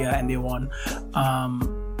Australia and they won.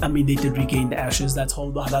 They did regain the ashes. That's how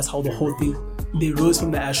the whole thing. They rose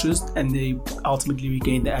from the ashes and they ultimately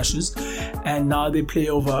regained the ashes, and now they play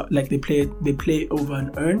over over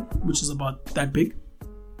an urn which is about that big.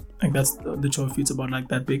 Like that's the trophy. It's about like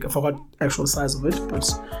that big. I forgot the actual size of it, but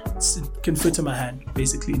it can fit in my hand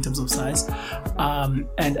basically in terms of size. And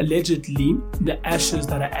allegedly the ashes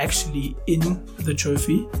that are actually in the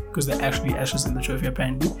trophy, because they're actually ashes in the trophy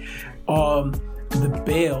apparently, the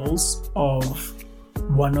bales of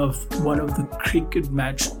one of the cricket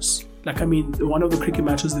matches. One of the cricket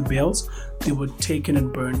matches, the bales, they were taken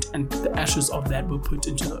and burnt, and the ashes of that were put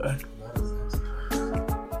into the urn.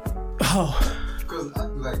 Oh. Because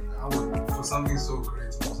for something so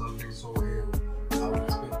great, for something so hale, I would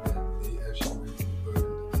expect that they actually went to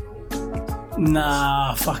burn.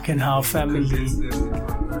 Nah, fucking hell, family.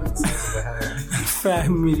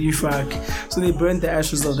 Family, fuck. So they burnt the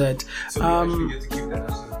ashes of that. So you actually get to keep the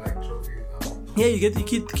ashes like trophy. Yeah, you get to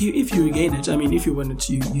keep if you regain it. I mean, if you win it,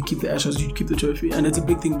 you keep the ashes, you keep the trophy, and it's a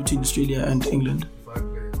big thing between Australia and England. If I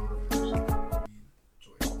play a lot of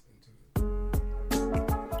ashes,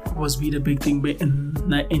 into it. Was weed a big thing in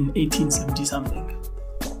 1870 something?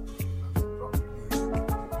 Probably,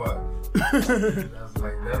 but That's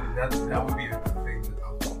like that would be the thing that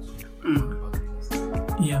I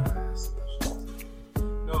would do. Yeah.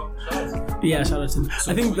 No, shout out to you. Yeah, shout out to him.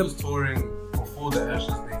 So I think the touring before the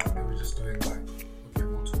Ashes thing, they were just doing like, okay,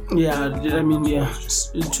 we'll tour. yeah, I mean, yeah,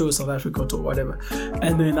 it shows South Africa or whatever,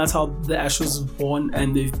 and then that's how the Ashes was born,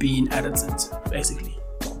 and they've been at it since, basically.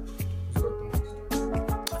 Who's got the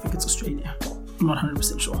most? I think it's Australia. I'm not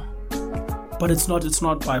 100% sure, but it's not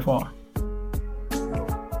by far.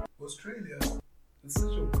 Australia, it's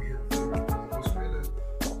such a weird thing. Australia,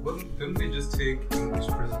 didn't they just take English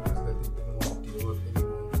prisoners that they didn't want to deal with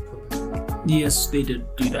anymore and put them in? Yes, they did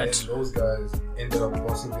do And that. those guys ended up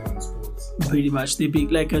bossing them in sports. Pretty much, they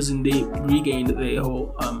big like as in they regained their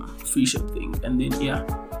whole free ship thing, and then yeah.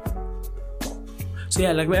 So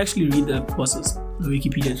yeah, like we actually read the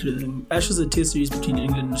Wikipedia to the thing. Ashes a test series between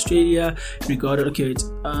England and Australia. Regarded, okay, it's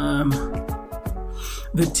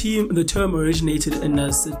the term originated in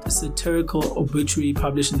a satirical obituary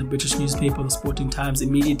published in the British newspaper The Sporting Times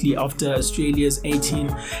immediately after Australia's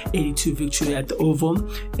 1882 victory at the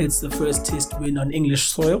Oval. It's the first test win on English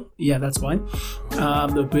soil. Yeah, that's why.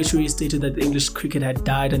 The obituary stated that the English cricket had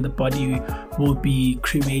died and the body will be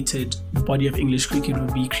cremated. The body of English cricket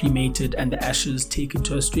will be cremated and the ashes taken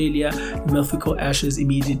to Australia. The mythical ashes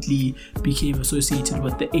immediately became associated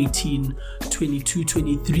with the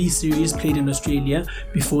 1822-23 series played in Australia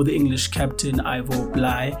before the English captain Ivor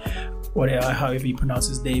Bligh, whatever, however you pronounce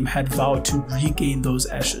his name, had vowed to regain those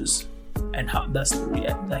ashes, and how that's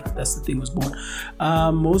the thing was born.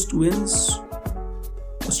 Most wins,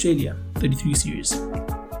 Australia, 33 series,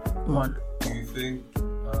 one. Do you think?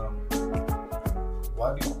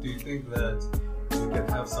 Why do you think that you can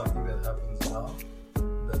have something that happens now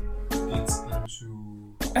that gets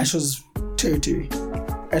into Ashes territory,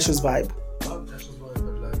 Ashes vibe. not Ashes vibe,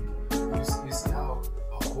 but like you see how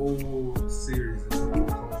a whole series and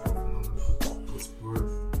a whole cultural phenomenon was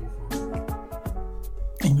birthed over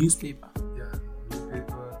A newspaper.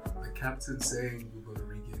 newspaper, the captain saying we're going to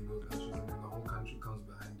regain those ashes, and then the whole country comes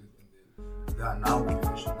behind it, and then that now the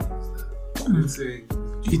official thing is that. Let's say,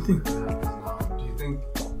 Do you think- that happens now? Do you think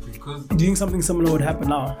because Do you think something similar would happen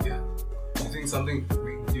now? yeah? Do you think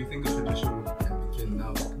do you think a tradition can begin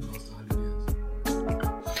now that can last 100 years?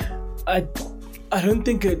 I don't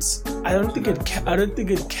think it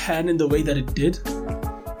can in the way that it did,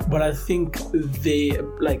 but I think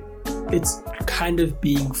it's kind of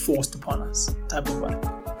being forced upon us type of vibe.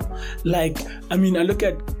 Like, I mean, I look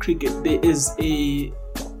at cricket, there is a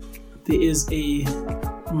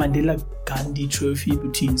Mandela Gandhi trophy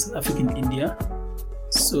between South Africa and India.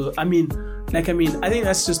 So I think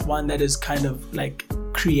that's just one that is kind of like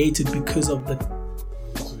created because of the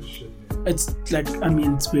It's so shit, man. it's like, I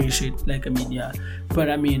mean, it's very shit. Like, I mean, yeah. But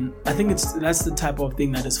I mean, I think that's the type of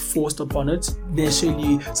thing that is forced upon it.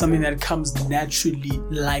 Necessarily something that comes naturally,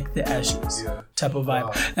 like the ashes Yeah. type of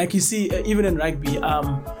vibe. Wow. Like you see, even in rugby, a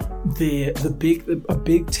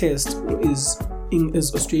big test is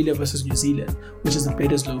Australia versus New Zealand, which is the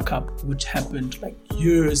Bledisloe Cup, which happened like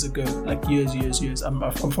years ago, like years.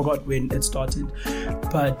 I forgot when it started,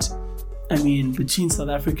 but I mean, between South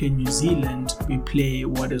Africa and New Zealand, we play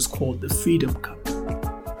what is called the Freedom Cup.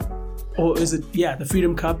 Or is it, yeah, the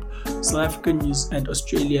Freedom Cup. South Africa and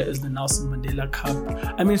Australia is the Nelson Mandela Cup.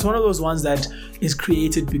 I mean, it's one of those ones that is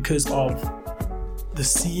created because of the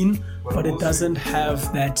scene, but it doesn't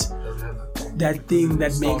have that thing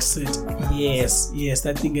that makes it, yes,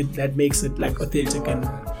 that thing that makes it like authentic and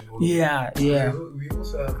yeah. We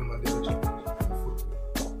also have the Mandela Championship in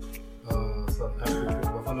football. South Africa,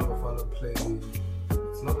 Bafana play.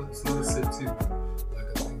 It's not a set team. Like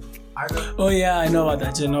I think. Oh yeah, I know about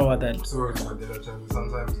that. Sorry, Mandela Championship.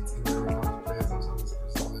 Sometimes it's England that comes to play. Sometimes it's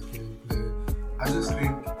Brazil that came play. I just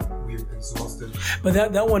think we've exhausted. But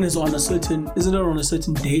that one is on a certain, isn't it on a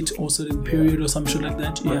certain date or certain period or some shit like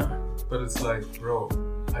that? Yeah. But it's like, bro,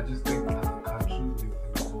 I just think as a country we've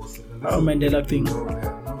exhausted. And this Oh, is Mandela thing. No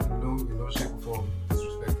shape or form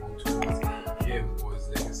disrespectful towards him or his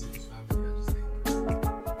legacy, his family. I just think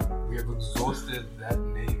we have exhausted that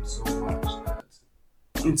name so much that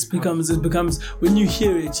It becomes when you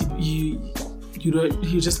hear it, you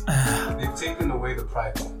just they've taken away the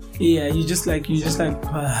pride. yeah, you just like here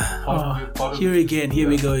again, here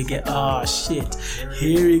we go again. Oh shit,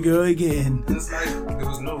 here we go again. It's like there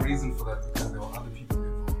was no reason for that because there were other people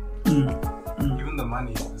involved. Even the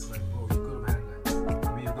money, it's like, bro, you could have had like, I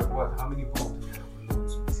mean, you've got what? How many balls do we have on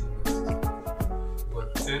notes? What,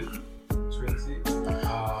 10, 20,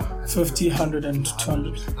 50, 100 and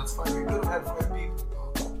 200. That's fine. You could have had 5 people.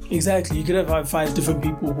 Exactly, you could have 5 different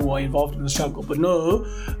people who are involved in the struggle, but no,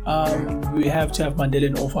 we have to have Mandela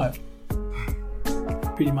in all 5.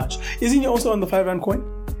 pretty much. Isn't he also on the 5 rand coin?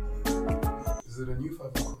 Is it a new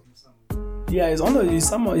 5 rand coin? Yeah, he's on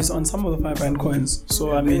some of the 5 rand coins.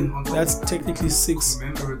 So I mean, that's technically 6.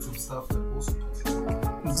 Commemorative stuff that also puts you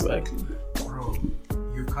on. Exactly. Bro,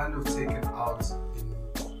 you kind of take it out in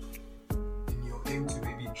your aim to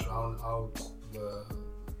maybe drown out the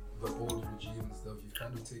old regime and stuff. You've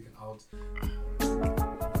kind of taken out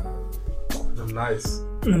the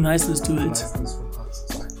niceness to it. Niceness from us.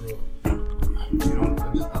 It's like, bro, you don't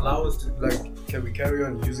just allow us to, like, can we carry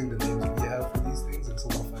on using the names we have for these things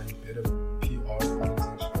until we find better PR politics,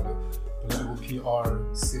 better political PR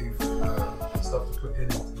safe stuff to put in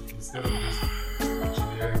it instead of just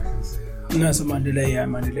generic and saying Nelson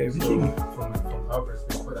Mandela everything. So from our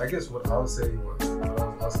perspective, but I guess what I was asking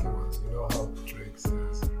was, you know how Drake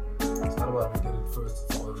says it's not about who did it first,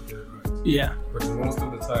 it's about who did it right. Yeah. But most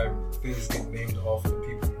of the time, things get named after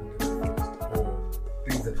people who did it first, or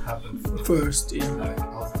things that happened first. Yeah. Like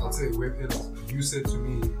I'll say, you said to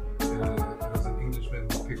me, it was an Englishman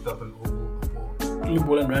who picked up a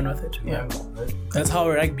ball and ran with it. Yeah. Right? That's how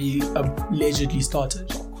rugby allegedly started.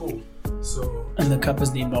 Cool. So. And the cup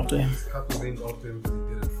is named after him. The cup is named after him because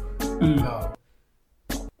he did it first. Now.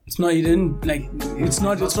 It's not. He didn't like. It's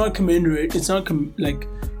not commended. It's not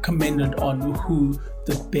commended on who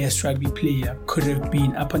the best rugby player could have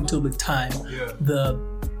been up until the time the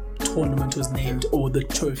tournament was named or the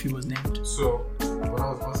trophy was named. So what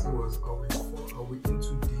I was asking was, are we in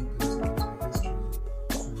too deep into history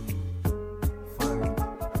to find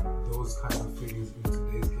those kind of figures in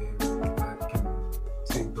today's game that can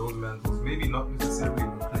take those mantles, maybe not necessarily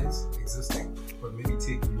replace existing, but maybe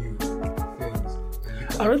take new things?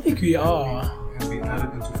 I don't think we are. And be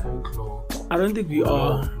added into folklore. I don't think we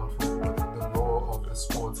are. Not folklore, but the lore of the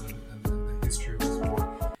sports and the history of the sport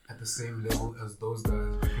at the same level as those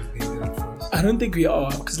guys because they did it first. I don't think we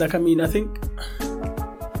are, because I think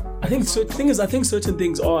certain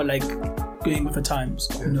things are like going with the times.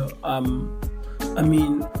 Yeah. You know, I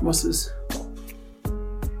mean, what's this?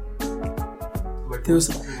 Like There was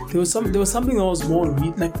something that was more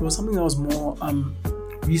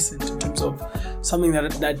recent in terms of something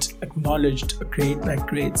that acknowledged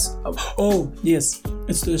grades. Oh yes,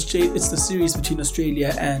 it's the series between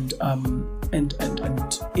Australia and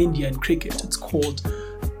India in cricket. It's called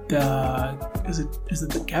is it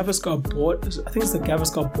the Gavaskar Board? I think it's the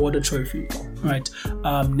Gavaskar Border Trophy, right?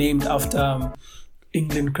 Named after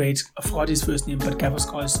England great, I forgot his first name, but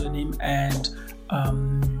Gavaskar is surname, and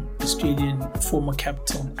Australian former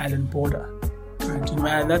captain Alan Border. Right,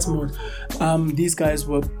 man, that's more. These guys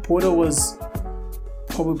Border was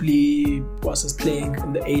probably was playing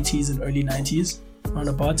in the 80s and early 90s,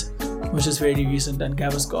 roundabout, which is very recent, and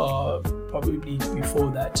Gavaskar probably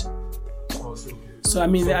before that. So I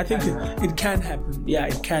mean, I think it can happen. Yeah,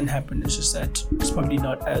 it can happen. It's just that it's probably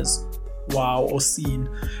not as wow or seen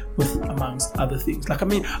with amongst other things. Like I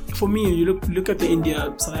mean, for me, you look at the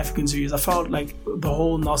India South African series. I felt like the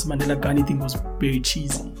whole Nelson Mandela Ghani thing was very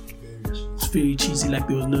cheesy. It's very cheesy. Like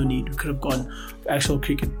there was no need. We could have gone for actual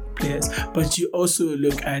cricket players. But you also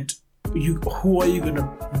look at who are you gonna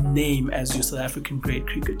name as your South African great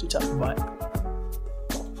cricketer type of vibe?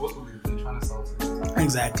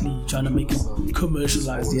 Exactly, trying to make it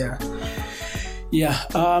commercialized. Yeah.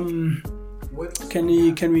 Can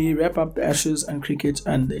we wrap up the Ashes and cricket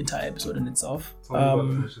and the entire episode in itself? Tell me about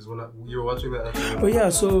the Ashes. You were watching the Ashes. Oh yeah.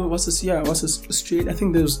 So what's this? Australia. I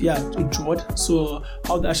think there's drawed. So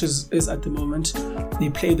how the Ashes is at the moment? They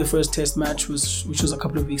played the first Test match, which was a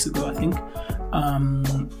couple of weeks ago, I think,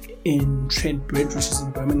 in Trent Bridge, which is in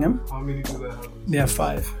Birmingham. How many do they have? They have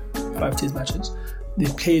five Test matches. They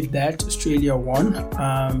played that. Australia won.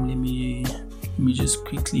 Let me just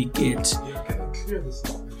quickly get. Yeah, can I clear this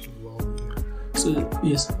up actually while we're here? So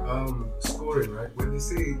yes. Scoring, right? When they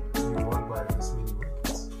say you won by this many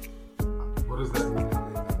wickets, what does that mean in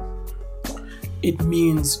English? It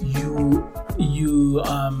means you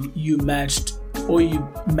matched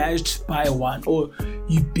by one, or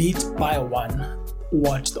you beat by one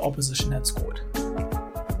what the opposition had scored.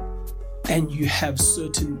 And you have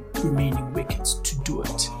certain remaining wickets to do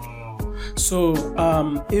it. So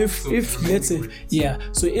if let's say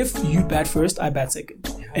so if you bat first, I bat second,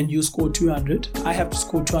 and you score 200, I have to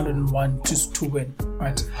score 201 to win,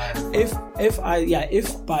 right? If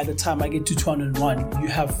by the time I get to 201, you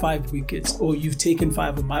have 5 wickets, or you've taken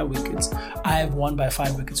 5 of my wickets, I have won by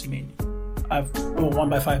 5 wickets remaining. I've won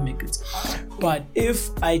by 5 wickets. But if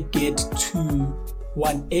I get to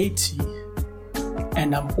 180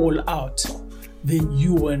 and I'm all out, then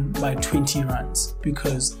you win by 20 runs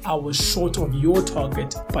because I was short of your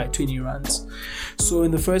target by 20 runs. So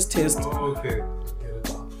in the first test,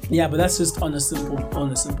 Yeah, but that's just on a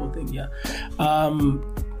simple thing. Yeah,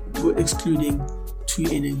 excluding 2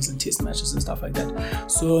 innings and test matches and stuff like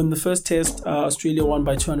that. So in the first test, Australia won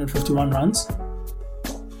by 251 runs,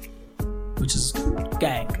 which is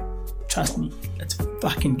gang. Trust me, it's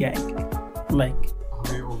fucking gang. Like, How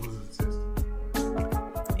many overs is the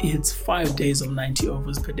test? it's 5 days of 90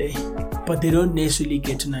 overs per day, but they don't necessarily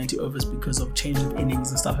get to 90 overs because of change of innings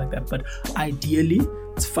and stuff like that. But ideally,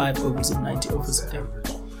 it's 5 overs of 90 overs a What's the day.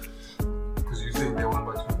 average? Because you say they won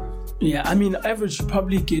by 250. Yeah, I mean, average you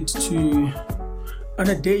probably get to, on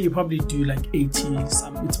a day you probably do like 80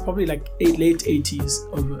 some. It's probably like late 80s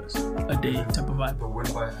overs a day type of vibe. The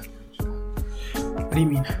win by average. What do you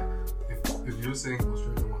mean? If you're saying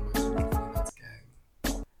Australia won by 250, that's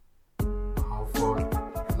gang. How far?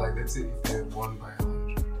 Like, let's say if they had won by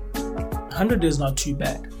 100. 100 is not too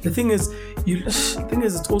bad. The thing is,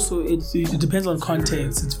 it's also it depends on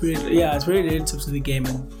context. It's very very relative to the game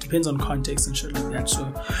and depends on context and shit like that. So,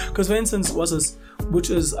 because for instance, which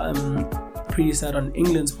is pretty sad on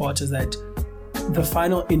England's part, is that the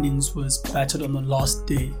final innings was batted on the last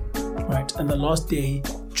day, right? And the last day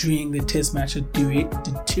during the test match it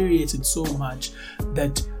deteriorated so much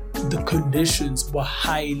that the conditions were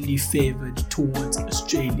highly favoured towards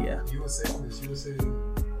Australia. You were saying this. You were saying,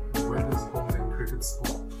 where does holding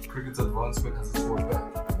cricket's advancement as a sport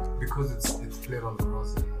back? Because it's played on the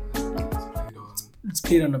grass and it's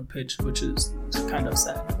played on a pitch, which is kind of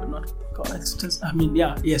sad, but not. God, it's just. I mean,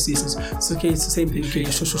 yeah, yes. It's okay. It's the same thing. Okay,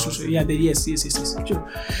 sure. Yeah, yes.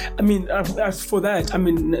 Sure. I mean, as for that, I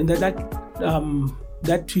mean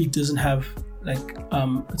that tweet doesn't have like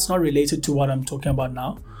it's not related to what I'm talking about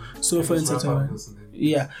now. So for instance,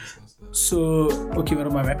 yeah. So okay, what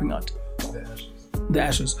am I wrapping out? The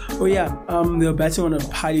Ashes. Oh yeah, they were batting on a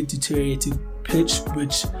highly deteriorated pitch,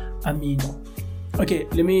 which I mean, okay,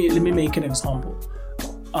 let me make an example.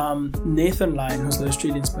 Nathan Lyon, who's the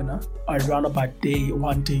Australian spinner, around about day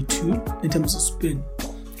 1, day 2, in terms of spin,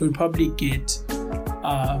 he would probably get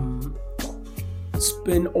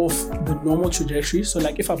spin off the normal trajectory. So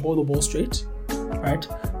like if I bowl the ball straight, right,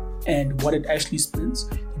 and what it actually spins,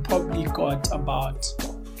 you probably got about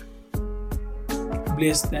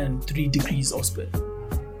less than 3 degrees of spin,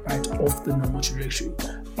 right, off the normal trajectory.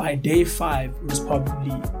 By day 5, it was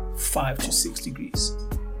probably 5 to 6 degrees,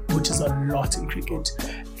 which is a lot in cricket.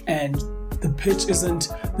 And the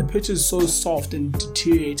pitch is so soft and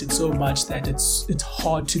deteriorated so much that it's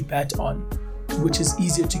hard to bat on, which is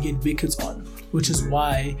easier to get wickets on, which is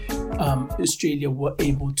why Australia were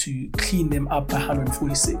able to clean them up by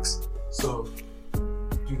 146. So,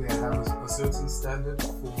 do they have a certain standard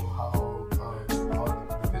for how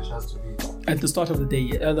the pitch has to be? At the start of the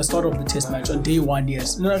day, at the start of the test match, on day 1,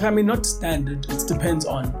 yes. No, I mean not standard. It depends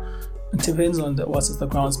on the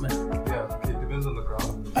groundsman. Yeah, okay, it depends on the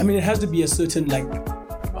ground. I mean, it has to be a certain like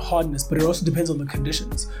hardness, but it also depends on the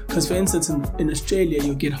conditions. Because for instance, in Australia,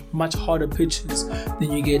 you get much harder pitches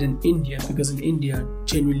than you get in India, because in India,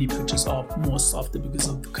 generally pitches are more softer because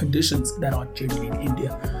of the conditions that are generally in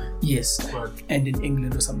India. Yes, But and in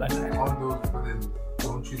England or something like that. on those, but then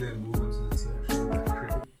don't you then move into the territory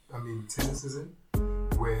that tennis is in,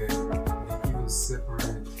 where they even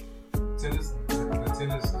separate tennis. The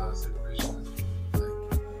tennis separation is like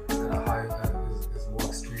at a high is more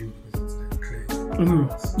extreme because it's like clay.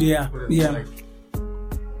 Yeah, But it's yeah. like,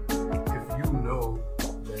 if you know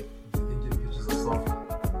that the Indian pitches are soft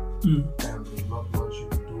and there's not much you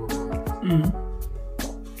can do about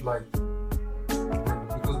it, like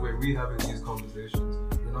because when we having these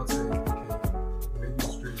conversations, we're not saying okay, maybe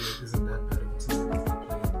Australia isn't that bad of a team because they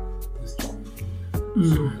played this team in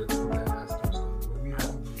India. So let's put that asterisk on. When we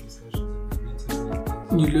having these discussions and we're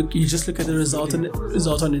taking things, You just look at the result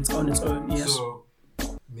on its own. Yes. so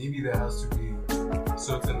maybe there has to be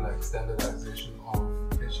certain like standardization of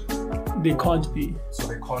pitches. They can't be. So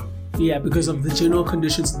they can't be Yeah, because of the general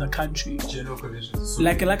conditions in the country. general conditions. So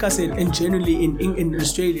Like I said, generally in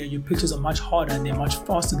Australia, your pitches are much harder and they're much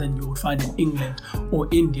faster than you would find in England or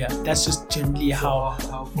India. That's just generally how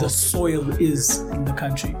the soil is in the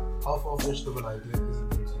country. how far-fetched of an idea is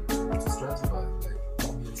it to stratify like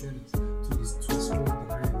maybe attendance to a small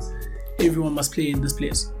degree and say Everyone must play in this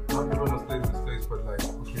place. not everyone must play in this place, but like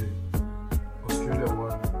okay, Australia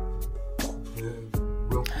won.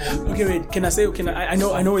 We'll call Okay, wait. I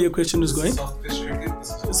know where your question is going. soft pitch cricket.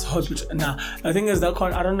 This is It's hot pitch. Nah, the thing is that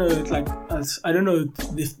I don't know. I don't know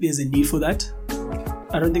if there's a need for that.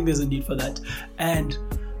 I don't think there's a need for that. And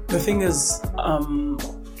the thing is,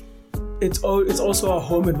 it's also a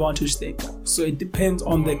home advantage thing. So it depends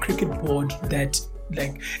on the cricket board that,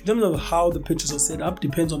 like, in terms of how the pitches are set up,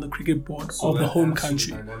 depends on the cricket board of the home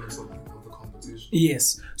country. Dynamics of the competition. conditions.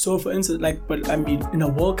 Yes. So for instance, like, but I mean, in a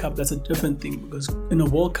World Cup, that's a different thing because in a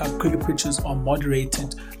World Cup, cricket pitches are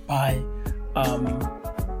moderated by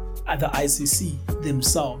the ICC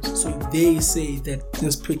themselves. So they say that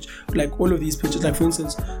this pitch, like all of these pitches, like for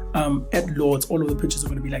instance, at Lords, all of the pitches are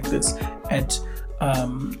going to be like this.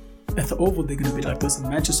 At the Oval, they're going to be like this. In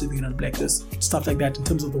Manchester, they're going to be like this. Stuff like that. In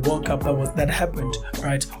terms of the World Cup that happened,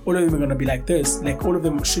 right? All of them are going to be like this. Like all of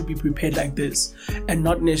them should be prepared like this, and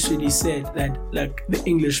not necessarily said that like the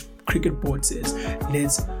English Cricket Board says,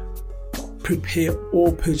 let's prepare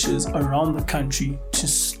all pitches around the country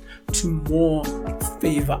to more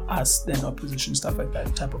favor us than opposition, stuff like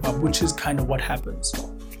that type of vibe, which is kind of what happens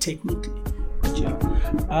technically. But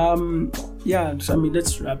yeah. So I mean,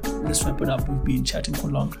 let's wrap it up. We've been chatting for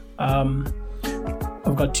long.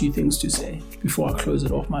 I've got 2 things to say before I close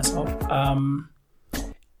it off myself.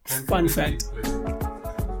 Fun fact.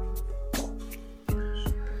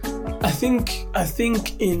 I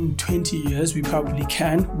think in 20 years we probably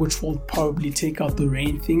can, which will probably take out the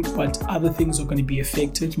rain thing, but other things are going to be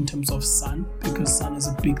affected in terms of sun, because sun is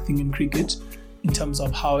a big thing in cricket in terms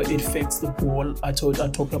of how it affects the ball. I talked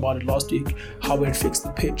about it last week, how it affects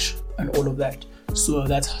the pitch and all of that. So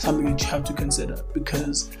that's something that you have to consider,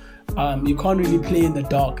 because you can't really play in the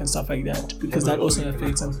dark and stuff like that, because that also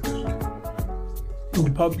affects them. You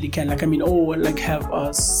probably can, like, I mean, like have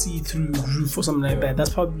a see-through roof or something like that.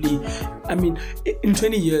 That's probably, I mean, in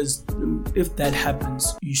 20 years, if that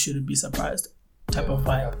happens, you shouldn't be surprised. Type of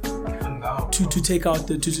vibe to take out.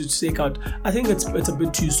 I think it's a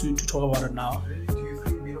bit too soon to talk about it now. Do you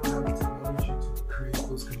think we don't have the technology to create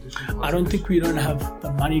those conditions? I don't think we don't have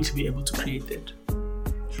the money to be able to create it,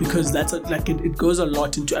 because that's it goes a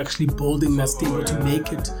lot into actually building that stable to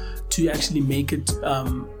make it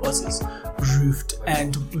roofed,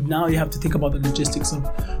 and now you have to think about the logistics of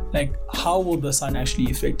like how will the sun actually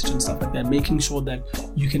affect it and stuff like that, making sure that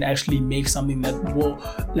you can actually make something that will,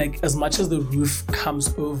 like, as much as the roof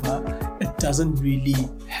comes over, it doesn't really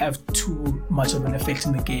have too much of an effect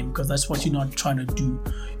in the game, because that's what you're not trying to do.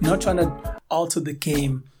 You're not trying to alter the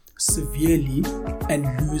game severely and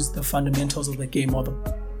lose the fundamentals of the game or the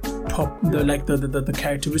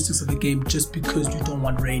characteristics of the game just because you don't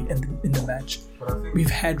want rain in the match. We've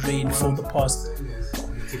had rain for the past.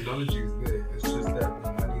 The technology is there. It's just that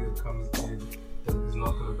the money that comes in that is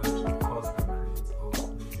not going to actually cost the creates or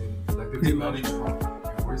maintain. Like the technology part,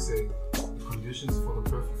 if we're saying the conditions for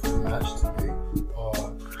the match today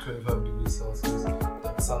are 25 degrees Celsius,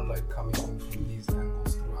 that sunlight coming in from these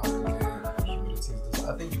angles throughout the day, humidity is this. I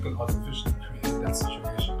think you can artificially create that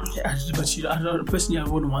situation. Yeah, but personally, I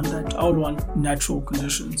wouldn't want that. I would want natural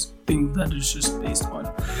conditions, things that is just based on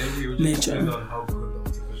nature. Depend on how good the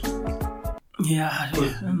artificial is. Yeah, but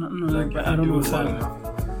I don't know if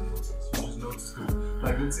You just notice,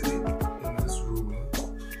 like let's say in this room,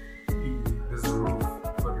 there's a roof,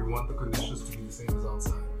 but we want the conditions to be the same as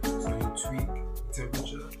outside. So you tweak the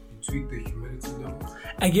temperature, you tweak the humidity levels.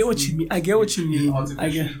 I get what you mean. I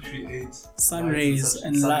get create sun rays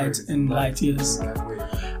and light, yes.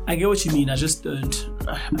 I get what you mean. I just don't.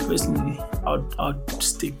 Personally, I'd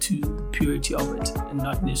stick to the purity of it and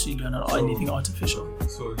not necessarily on anything artificial.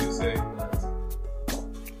 So you're saying that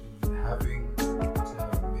having to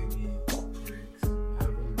have maybe breaks,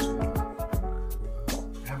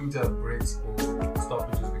 having to have breaks or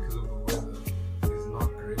stoppages because of the weather is not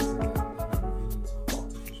greater than the convenience of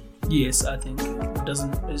artificial. Yes, I think it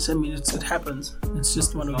doesn't. It happens. It's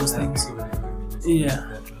just one of those things.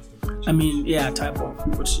 Yeah. I mean, yeah, type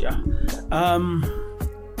of, which, yeah.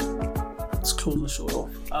 Let's close the show off.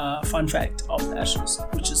 Fun fact of the Ashes,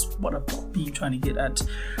 which is what I've been trying to get at.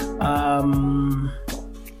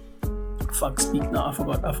 Speak now. I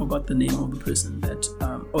forgot the name of the person that.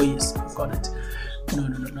 Oh yes, I've got it.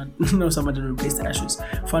 No, someone didn't replace the Ashes.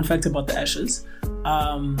 Fun fact about the Ashes.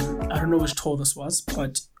 I don't know which tour this was,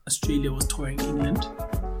 but Australia was touring England,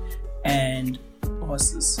 and what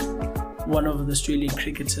was this? One of the Australian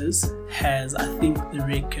cricketers has, I think, the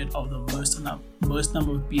record of the most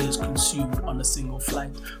number of beers consumed on a single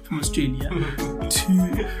flight from Australia to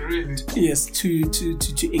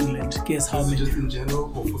England. Guess how many? Just in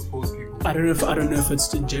general or for sports people? I don't know if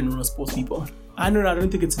it's in general or sports people. I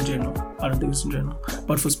don't think it's in general.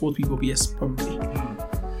 But for sports people, yes, probably.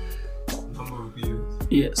 Number of beers.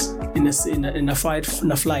 Yes, in a flight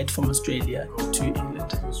from Australia to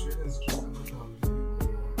England.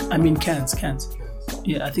 I mean cans.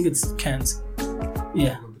 Yeah, I think it's cans.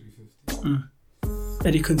 Yeah.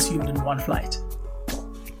 That he consumed in one flight.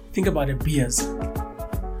 Think about it, beers.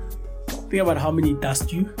 Think about how many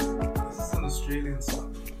dust you. This is an Australian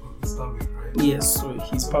stomach, right? Yes, so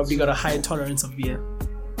he's probably got a higher tolerance of beer.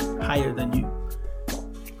 Higher than you.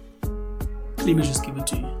 Let me just give it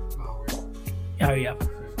to you. No, wait. Hurry up.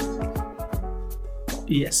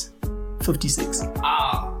 Yes. 56.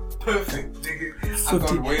 Perfect, nigga. I 50.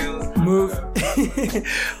 got Wales.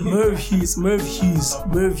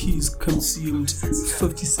 Merv Hughes consumed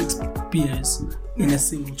 56 beers in a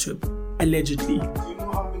single trip, allegedly. Do you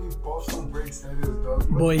know how many Boston breaks that is, dog?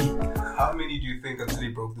 Boy, How many do you think until he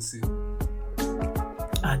broke the seal?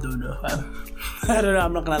 I don't know. I don't know.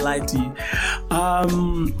 I'm not gonna lie to you.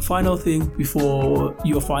 Final thing before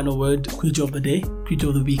your final word, creature of the day, creature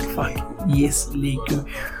of the week. Fuck yes, Lego.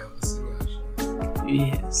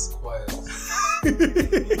 Yes. Quiet.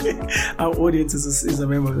 Our audience is a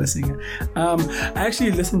member of the singer. I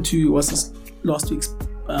actually listened to last week's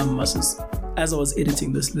as I was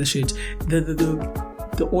editing this shit.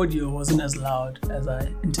 The audio wasn't as loud as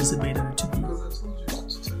I anticipated it to be. Because I told you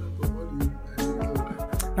to turn up the volume.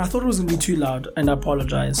 I thought it was gonna be too loud, and I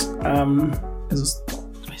apologize. Is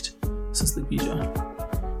this the video?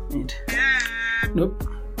 Wait. Nope.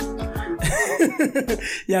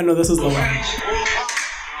 Yeah, no, this is the one.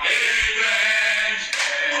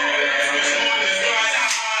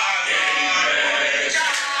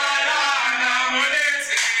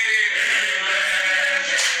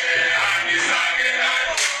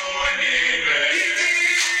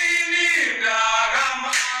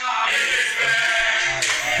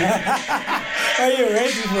 Are you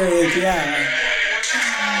ready for it? Yeah.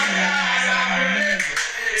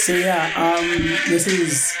 So yeah, this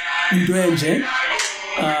is Ndwenje,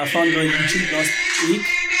 found on YouTube last week.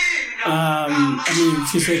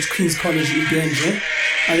 If you search Queen's College Ndwenje,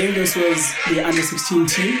 I think this was the under 16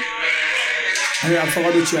 team. I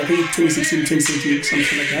forgot which year. I think 2016, 2017,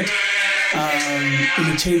 something like that. In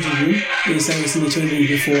the changing room, they sang this in the changing room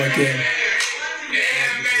before again.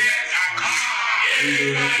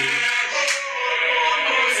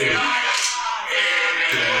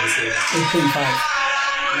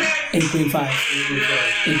 8.5.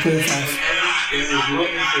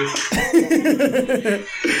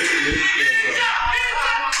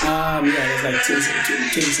 Yeah, there's like 20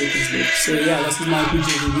 seconds left. So yeah, this is my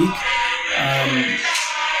creature of the week.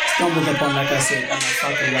 Stumbled upon, like I said, and I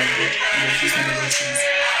fucking loved it. It's just one of those things.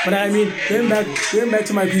 But I mean, going back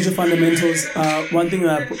to my creature fundamentals, one thing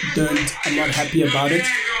that I'm not happy about it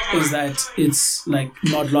is that it's like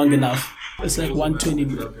not long enough. It's like 120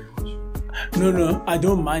 minutes. No, I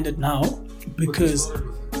don't mind it now because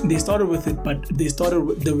they started with it, but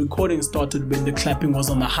the recording started when the clapping was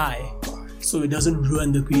on the high, so it doesn't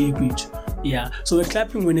ruin the creature. Yeah, so the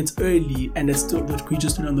clapping when it's early and it's still the creature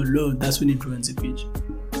still on the low, that's when it ruins the creature.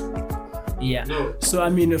 Yeah. No. So I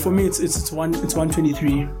mean, for me, it's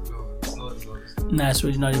 123. No, it's not. Nah, it's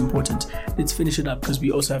really not important. Let's finish it up because we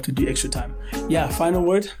also have to do extra time. Yeah. Final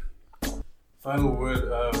word.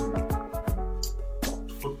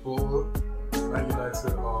 Football. Man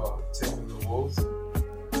United are taking the Wolves.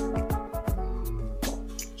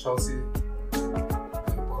 Chelsea.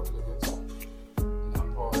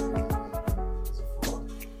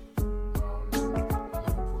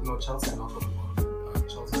 Chelsea not going to bottom.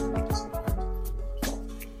 Chelsea will be disappointed.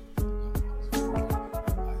 I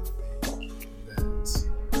think that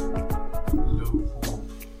Liverpool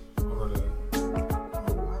are going to.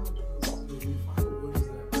 Why am I doing this? The final word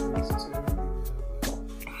is that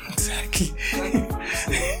Exactly.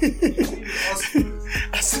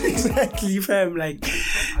 That's exactly, fam. Like, I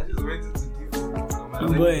just waited to do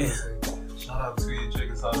football. Boy. Shout out to you. Check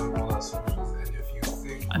us out on all our socials. And if you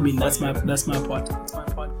think, I mean, that's my part. That's my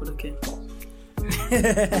part. But okay.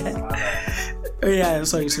 Oh yeah,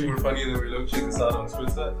 sorry. We're funny that we look. Check us out on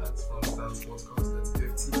Twitter. That's From the Stand Sportscast. That's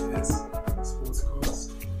FTS Sportscast.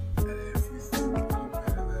 And if you think you're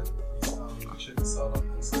better than we check us out on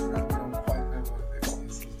Instagram. We don't quite have an FTS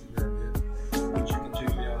Instagram yet, but you can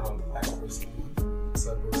check me out on my personal one.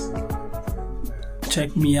 Check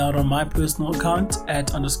me out on my personal account at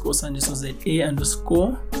 _SanjisoZA_.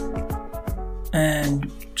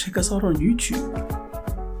 And check us out on YouTube.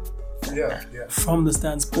 Yeah. From the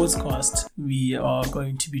Stand Sportscast, we are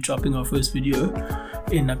going to be dropping our first video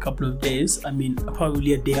in a couple of days. I mean,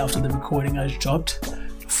 probably a day after the recording has dropped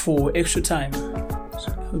for extra time.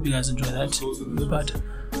 So hope you guys enjoy that. But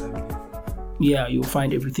yeah, you'll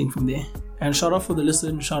find everything from there. And shout out for the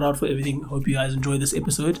listen, shout out for everything. Hope you guys enjoyed this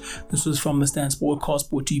episode. This was From the Stand Sportscast,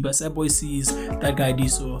 brought to you by Sad Boy C's, that guy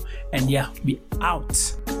Diso. And yeah, we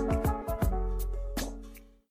out.